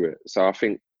go to it. So I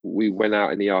think we went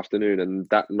out in the afternoon, and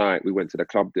that night we went to the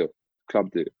club do.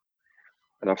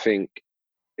 And I think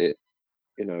it,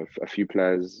 you know, a few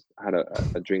players had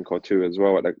a drink or two as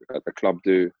well at the club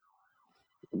do.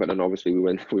 But then obviously we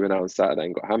went out on Saturday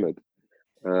and got hammered.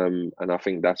 And I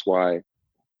think that's why,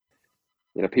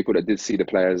 you know, people that did see the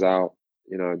players out,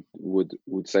 you know,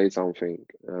 would say something.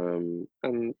 And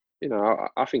you know,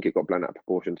 I think it got blown out of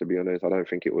proportion, to be honest. I don't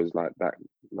think it was like that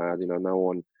mad. You know, no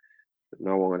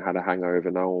one had a hangover.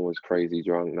 No one was crazy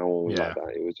drunk. No one was like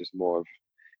that. It was just more of,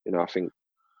 you know, I think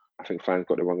fans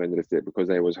got the wrong end of the stick because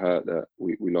they was hurt that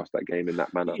we lost that game in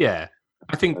that manner. Yeah,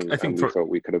 I think we thought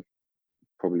we could have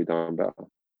probably done better.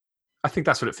 I think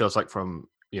that's what it feels like from,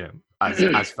 you know,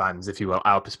 as fans, if you will,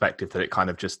 our perspective, that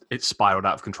it spiraled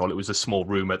out of control. It was a small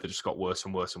rumour that just got worse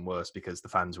and worse and worse because the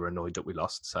fans were annoyed that we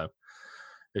lost. So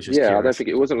it's just curious. I don't think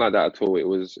it wasn't like that at all.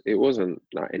 It wasn't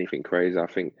like anything crazy. I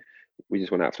think we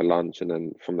just went out for lunch, and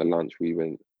then from the lunch we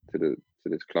went to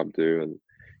this club do, and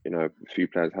you know, a few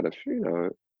players had a few, you know,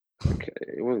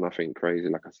 it wasn't nothing crazy.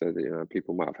 Like I said, you know,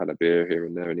 people might have had a beer here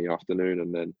and there in the afternoon,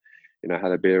 and then, you know,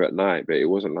 had a beer at night. But it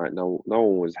wasn't like no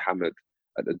one was hammered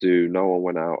at the do. No one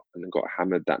went out and got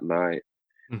hammered that night.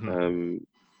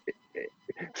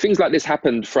 Things like this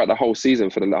happened throughout the whole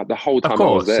season for the whole time I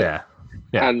was there.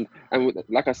 Yeah. And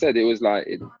like I said, it was like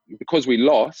because we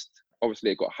lost.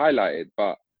 Obviously, it got highlighted,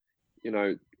 but you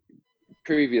know,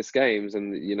 previous games,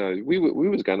 and you know, we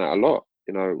was going out a lot.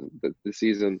 You know, the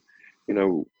season, you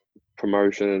know,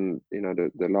 promotion, you know,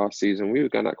 the last season, we were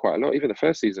going out quite a lot. Even the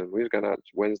first season, we were going out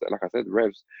Wednesday. Like I said,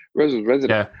 Revs was resident.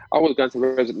 Yeah. I was going to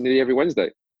Revs nearly every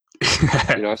Wednesday.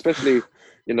 You know, especially,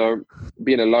 you know,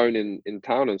 being alone in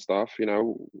town and stuff. You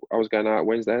know, I was going out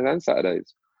Wednesdays and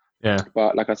Saturdays. Yeah.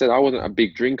 But like I said, I wasn't a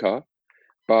big drinker.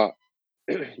 But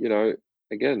you know,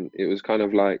 again, it was kind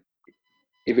of like,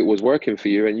 if it was working for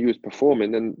you and you was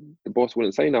performing, then the boss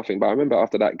wouldn't say nothing. But I remember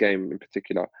after that game in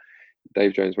particular,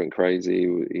 Dave Jones went crazy.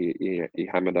 He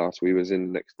hammered us. We was in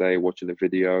the next day watching the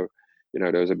video. You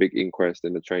know, there was a big inquest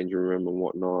in the changing room and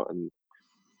whatnot. And,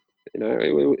 you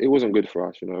know, it wasn't good for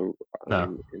us, you know.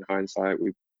 No. In hindsight,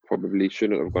 we probably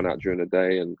shouldn't have gone out during the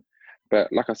day.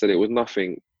 But like I said, it was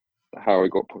nothing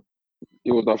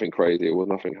it was nothing crazy. It was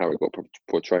nothing how it got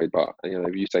portrayed. But, you know,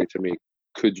 if you say to me,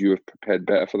 could you have prepared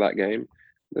better for that game?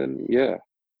 Then, yeah.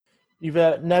 You've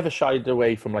never shied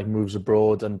away from like moves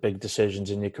abroad and big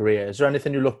decisions in your career. Is there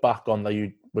anything you look back on that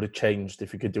you would have changed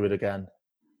if you could do it again?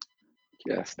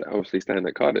 Yes, obviously staying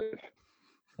at Cardiff.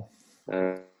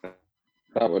 That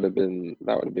would have been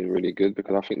really good,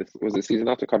 because I think this was the season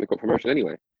after Cardiff got promotion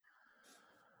anyway.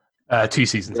 2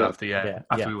 seasons after,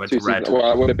 after we went to Red. Well,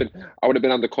 I would have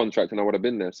been under contract and I would have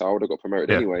been there, so I would have got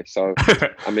promoted anyway. So,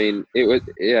 I mean, it was,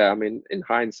 I mean, in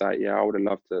hindsight, I would have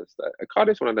loved to stay.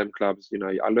 Cardiff's one of them clubs, you know,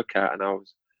 I look at and I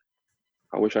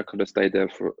I wish I could have stayed there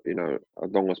for, you know,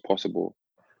 as long as possible.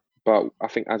 But I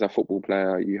think as a football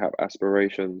player, you have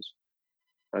aspirations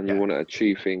and you Yeah. want to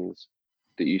achieve things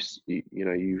that you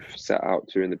know you've set out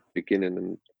to in the beginning,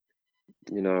 and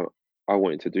you know I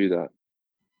wanted to do that.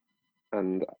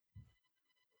 And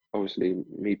obviously,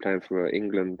 me playing for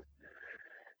England,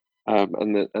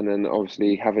 and then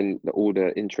obviously having all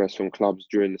the interest from clubs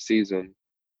during the season,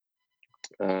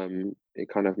 it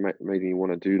kind of made me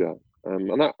want to do that.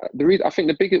 And the reason, I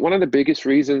think one of the biggest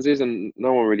reasons is, and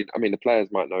no one really, I mean, the players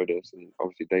might know this, and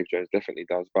obviously Dave Jones definitely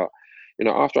does, but you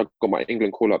know, after I got my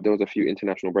England call up, there was a few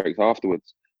international breaks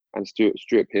afterwards, and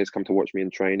Stuart Pearce come to watch me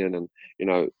in training, and you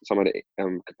know, some of the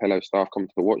Capello staff come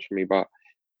to watch me, but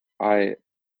I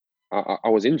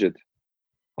was injured.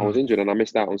 I was injured, and I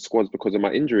missed out on squads because of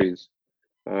my injuries.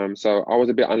 So I was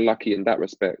a bit unlucky in that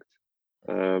respect.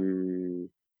 And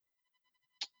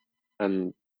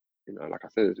you know, like I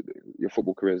said, your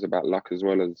football career is about luck as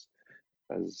well as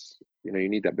you know, you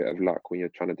need that bit of luck when you're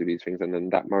trying to do these things. And then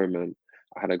that moment,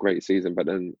 I had a great season, but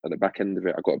then at the back end of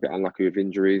it, I got a bit unlucky with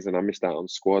injuries, and I missed out on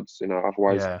squads. You know,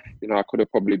 otherwise, you know, I could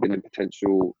have probably been in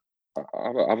potential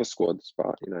other squads,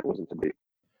 but you know, it wasn't to be.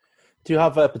 Do you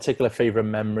have a particular favourite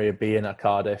memory of being at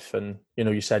Cardiff? And, you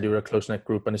know, you said you were a close-knit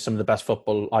group and it's some of the best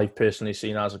football I've personally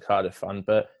seen as a Cardiff fan,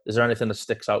 but is there anything that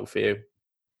sticks out for you?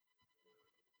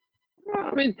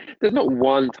 I mean, there's not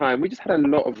one time. We just had a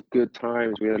lot of good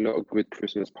times. We had a lot of good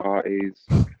Christmas parties.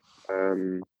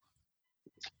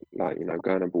 Like, you know,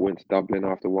 going and went to Dublin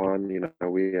after one. You know,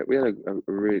 we had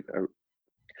a really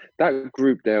that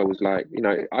group there was like, you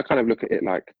know, I kind of look at it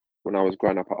like when I was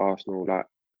growing up at Arsenal, like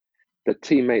the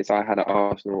teammates I had at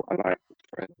Arsenal are like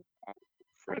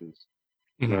friends.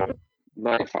 You know,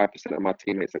 95% of my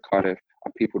teammates at Cardiff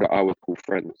are people that I would call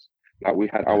friends. Like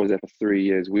I was there for 3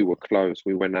 years. We were close.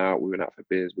 We went out for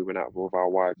beers. We went out with our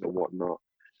wives and whatnot.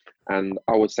 And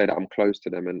I would say that I'm close to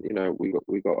them. And you know, we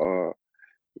got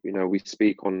you know, we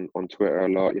speak on Twitter a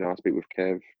lot. You know, I speak with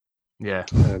Kev,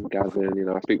 Gavin. You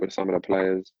know, I speak with some of the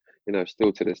players. You know,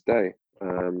 still to this day.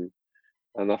 And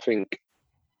I think,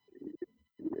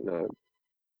 you know,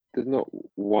 there's not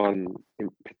one in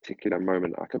particular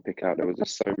moment I can pick out. There was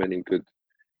just so many good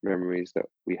memories that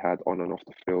we had on and off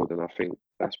the field, and I think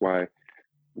that's why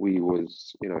we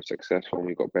was, you know, successful and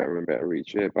we got better and better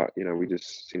each year. But you know, we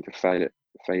just seemed to fail at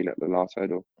the last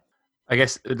hurdle. I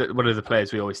guess one of the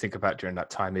players we always think about during that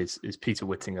time is Peter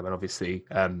Whittingham, and obviously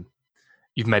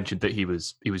you've mentioned that he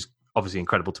was obviously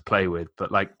incredible to play with,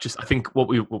 but like, just I think what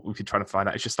we've been trying to find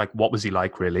out is just like, what was he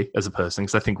like really as a person?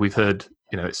 Because I think we've heard,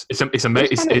 you know, it's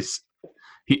amazing.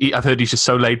 I've heard he's just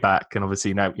so laid back, and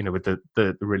obviously now, you know, with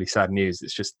the really sad news,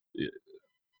 it's just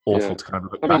awful to kind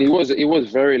of look back. I mean, he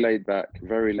was very laid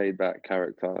back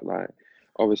character. Like,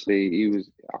 obviously, he was,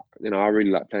 you know, I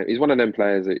really like playing. He's one of them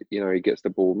players that, you know, he gets the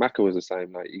ball. Maka was the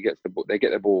same. Like, he gets the ball, they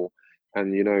get the ball,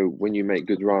 and you know, when you make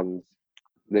good runs,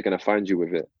 they're gonna find you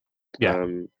with it. Yeah.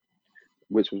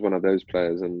 Which was one of those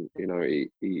players, and you know, he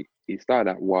started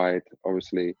out wide.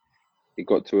 Obviously, he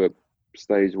got to a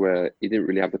stage where he didn't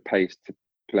really have the pace to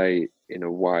play in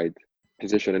a wide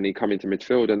position, and he come into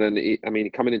midfield, and then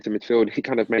coming into midfield, he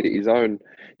kind of made it his own.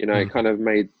 You know, it kind of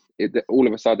made it. All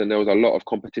of a sudden, there was a lot of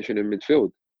competition in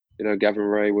midfield. You know, Gavin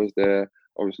Ray was there.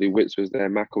 Obviously, Witts was there.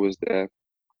 Maka was there.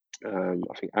 I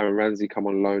think Aaron Ramsey come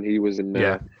on loan. He was in there.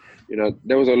 Yeah. You know,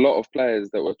 there was a lot of players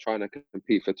that were trying to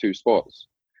compete for two spots.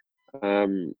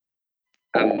 And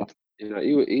you know,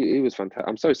 he was fantastic.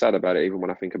 I'm so sad about it, even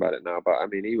when I think about it now. But I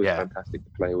mean, he was fantastic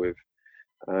to play with.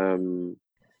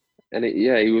 And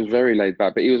he was very laid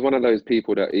back. But he was one of those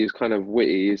people that he was kind of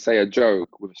witty. He'd say a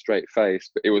joke with a straight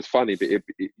face, but it was funny. But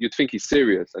you'd think he's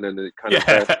serious, and then it kind of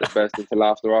burst into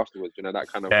laughter afterwards. You know, that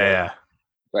kind of.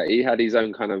 But he had his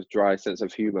own kind of dry sense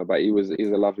of humor. But he was a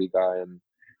lovely guy, and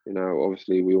you know,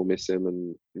 obviously we all miss him,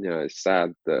 and you know, it's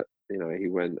sad that, you know, he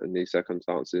went in these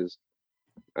circumstances.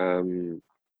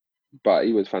 But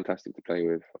he was fantastic to play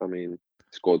with. I mean, he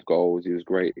scored goals. He was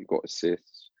great. He got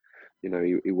assists. You know,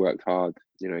 he worked hard.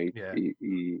 You know,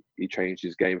 he changed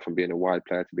his game from being a wide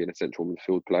player to being a central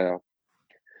midfield player.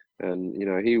 And you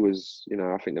know, he was. You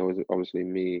know, I think there was obviously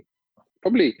me.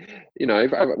 Probably, you know,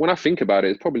 when I think about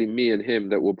it, it's probably me and him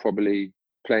that were probably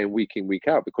playing week in, week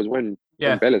out, because when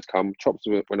Bella's come, Chops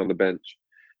went on the bench.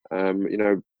 You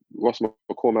know, Ross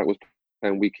McCormack was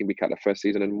playing week in, week out the first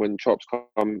season, and when Chops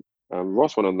come,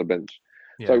 Ross went on the bench.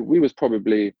 So we was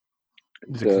probably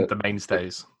the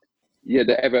mainstays.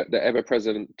 The ever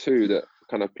present two that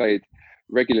kind of played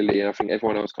regularly, and I think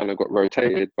everyone else kind of got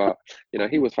rotated. But you know,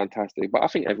 he was fantastic. But I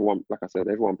think everyone, like I said,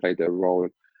 everyone played their role.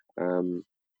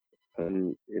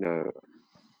 And you know,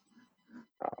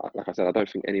 like I said, I don't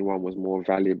think anyone was more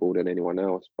valuable than anyone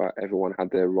else, but everyone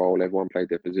had their role, everyone played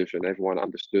their position, everyone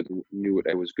understood and knew what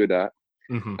they was good at.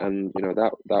 And, you know,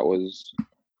 that was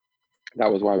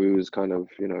why we was kind of,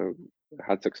 you know,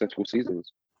 had successful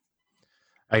seasons.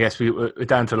 I guess we're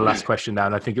down to the last question now,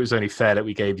 and I think it was only fair that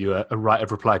we gave you a right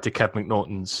of reply to Kev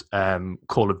McNaughton's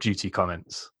Call of Duty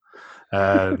comments.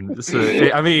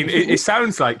 It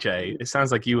sounds like, Jay, it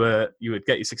sounds like you would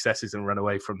get your successes and run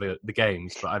away from the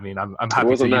games. But I mean, I'm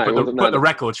happy to put the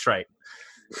record straight.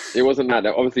 It wasn't that.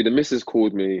 Obviously, the missus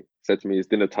called me, said to me, it's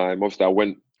dinner time. Obviously, I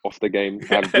went off the game to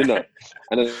have dinner,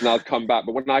 and then I'd come back.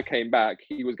 But when I came back,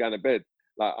 he was going to bed.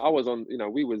 Like I was on, you know,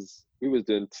 we was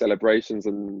doing celebrations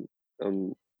and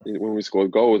when we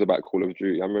scored goals about Call of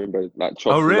Duty. I remember like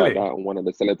chops like that on one of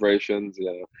the celebrations.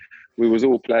 Yeah, we was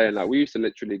all playing. Like we used to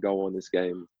literally go on this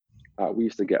game. We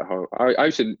used to get home. I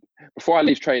used to, before I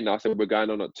leave training, I said we're going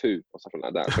on at 2 or something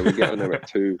like that. So we get on there at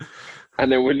 2,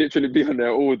 and then we'd literally be on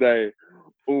there all day,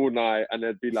 all night, and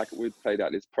there'd be like we'd play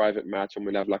like this private match, and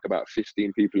we'd have like about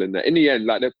 15 people in there. In the end,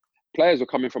 like the players were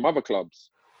coming from other clubs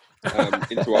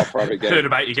into our private game. Heard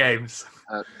about your games.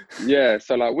 Yeah,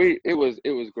 so like it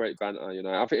was great banter. You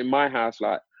know, I think in my house,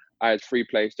 like I had 3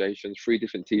 PlayStations, 3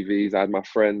 different TVs. I had my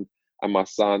friend and my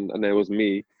son, and there was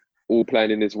me, all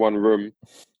playing in this one room.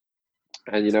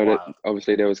 And you know, that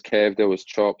obviously there was Kev, there was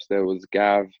Chops, there was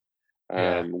Gav,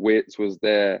 Wits was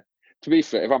there. To be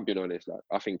fair, if I'm being honest, like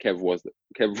I think Kev was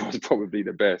probably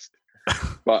the best.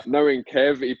 But knowing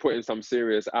Kev, he put in some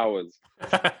serious hours.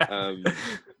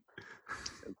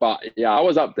 But yeah, I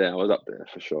was up there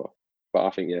for sure. But I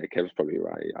think Kev's probably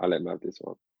right. I'll let him have this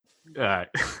one. All right,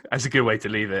 that's a good way to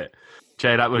leave it.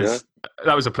 Jay, that was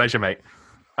a pleasure, mate.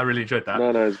 I really enjoyed that. No,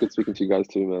 it's good speaking to you guys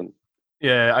too, man.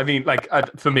 Yeah, I mean, like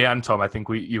for me and Tom, I think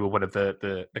you were one of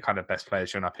the kind of best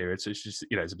players during that period. So it's just,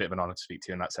 you know, it's a bit of an honour to speak to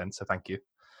you in that sense. So thank you.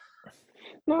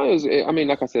 No, I mean,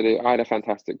 like I said, I had a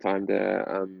fantastic time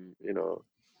there. You know,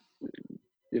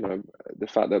 the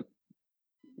fact that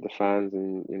the fans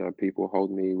and, you know, people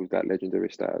hold me with that legendary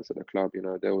status at the club. You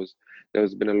know,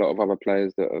 there's been a lot of other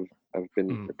players that have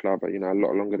been at the club, you know, a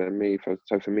lot longer than me.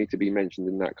 So for me to be mentioned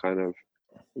in that kind of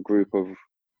group of,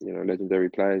 you know, legendary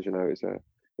players, you know, it's an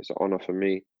honour for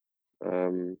me.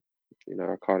 You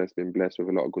know, Cardiff's been blessed with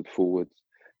a lot of good forwards.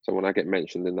 So when I get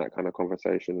mentioned in that kind of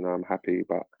conversation, you know, I'm happy.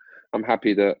 But I'm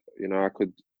happy that, you know, I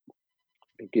could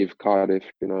give Cardiff,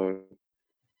 you know,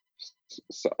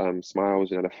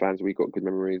 smiles. You know, the fans, we got good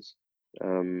memories.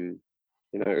 You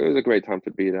know, it was a great time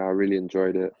to be there. I really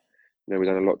enjoyed it. You know, we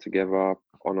done a lot together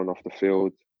on and off the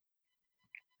field.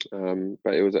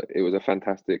 But it was a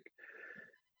fantastic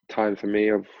time for me,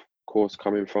 of course,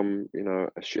 coming from, you know,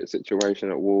 a shit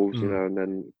situation at Wolves, you know, and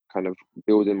then kind of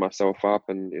building myself up,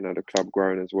 and, you know, the club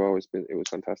growing as well. It was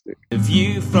fantastic. The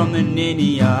view from the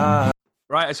Ninia.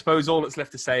 Right, I suppose all that's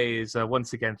left to say is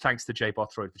once again, thanks to Jay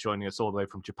Bothroyd for joining us all the way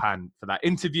from Japan for that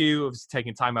interview, obviously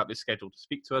taking time out of his schedule to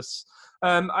speak to us.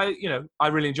 I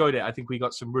really enjoyed it. I think we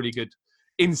got some really good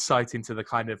insight into the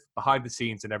kind of behind the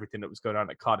scenes and everything that was going on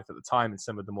at Cardiff at the time, and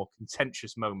some of the more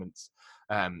contentious moments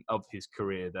of his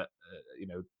career that, you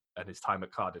know, and his time at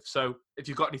Cardiff. So if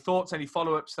you've got any thoughts, any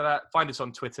follow-ups to that, find us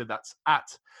on Twitter. That's at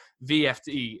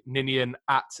VFT Ninian,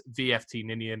 at VFT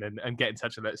Ninian, and get in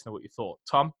touch and let us know what you thought.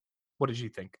 Tom, what did you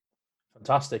think?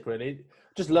 Fantastic, really.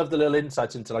 Just love the little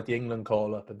insights into like the England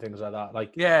call-up and things like that.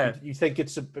 Like, yeah, you think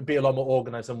it's be a lot more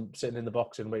organised than sitting in the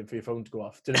box and waiting for your phone to go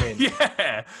off. Do you know what I mean?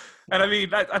 Yeah, and I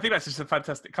mean, I think that's just a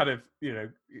fantastic kind of, you know,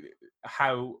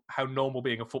 how normal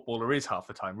being a footballer is half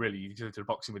the time. Really, you go to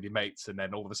boxing with your mates, and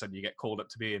then all of a sudden you get called up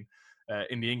to be in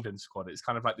the England squad. It's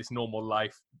kind of like this normal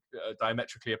life,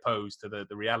 diametrically opposed to the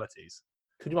realities.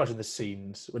 Could you imagine the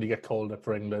scenes when you get called up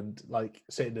for England, like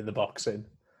sitting in the boxing?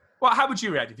 Well, how would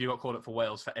you react if you got called up for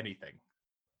Wales for anything?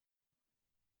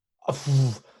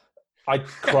 I'd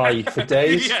cry for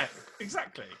days. Yeah,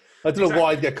 exactly. I don't know what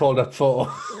I'd get called up for.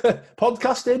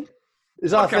 Podcasting?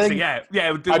 Is that a thing? Yeah.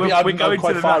 We're going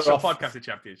to the National Podcasting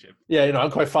Championship. Yeah, you know,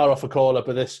 I'm quite far off a call-up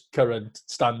at this current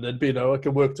standard, but, you know, I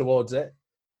can work towards it.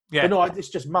 Yeah. But no, it's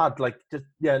just mad, like,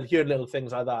 hearing little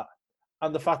things like that.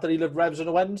 And the fact that he loved Revs on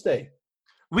a Wednesday.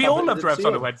 We all loved Revs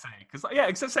on a Wednesday. Because,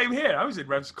 it's the same here. I was in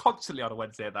Revs constantly on a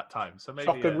Wednesday at that time. So maybe,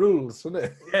 shotgun rules, wasn't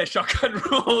it? Yeah, shotgun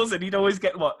rules. And he'd always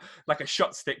get, like a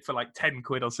shot stick for like 10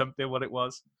 quid or something, what it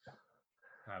was.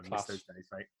 I miss those days,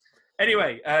 mate.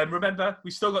 Anyway, remember,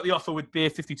 we've still got the offer with Beer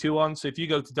 52 on. So if you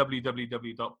go to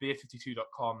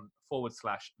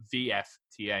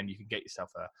www.beer52.com/VFTN, you can get yourself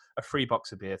a free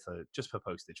box of beer for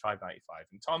postage, $5.95.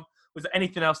 And Tom, was there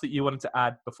anything else that you wanted to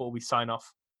add before we sign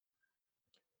off?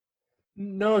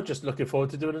 No, just looking forward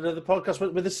to doing another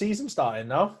podcast with the season starting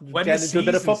now. When getting into a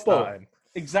bit of football.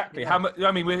 Exactly. Yeah. How much?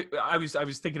 I mean, I was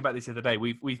thinking about this the other day.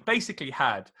 We've basically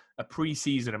had a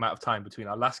pre-season amount of time between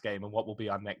our last game and what will be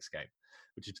our next game,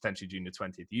 which is potentially June the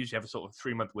 20th. You usually have a sort of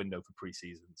 3-month window for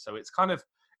pre-season, so it's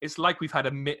like we've had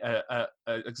a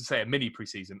mini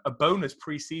pre-season, a bonus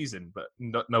pre-season, but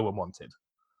no one wanted.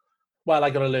 Well,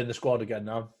 I got to learn the squad again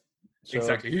now. So,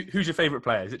 Exactly. Who's your favourite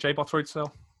player? Is it Jay Bothroyd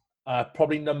still?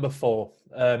 Probably number 4.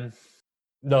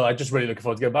 No, I'm just really looking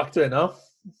forward to getting back to it now.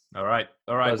 All right.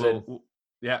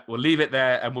 We'll leave it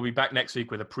there, and we'll be back next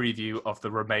week with a preview of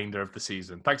the remainder of the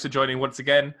season. Thanks for joining once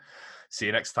again. See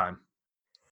you next time.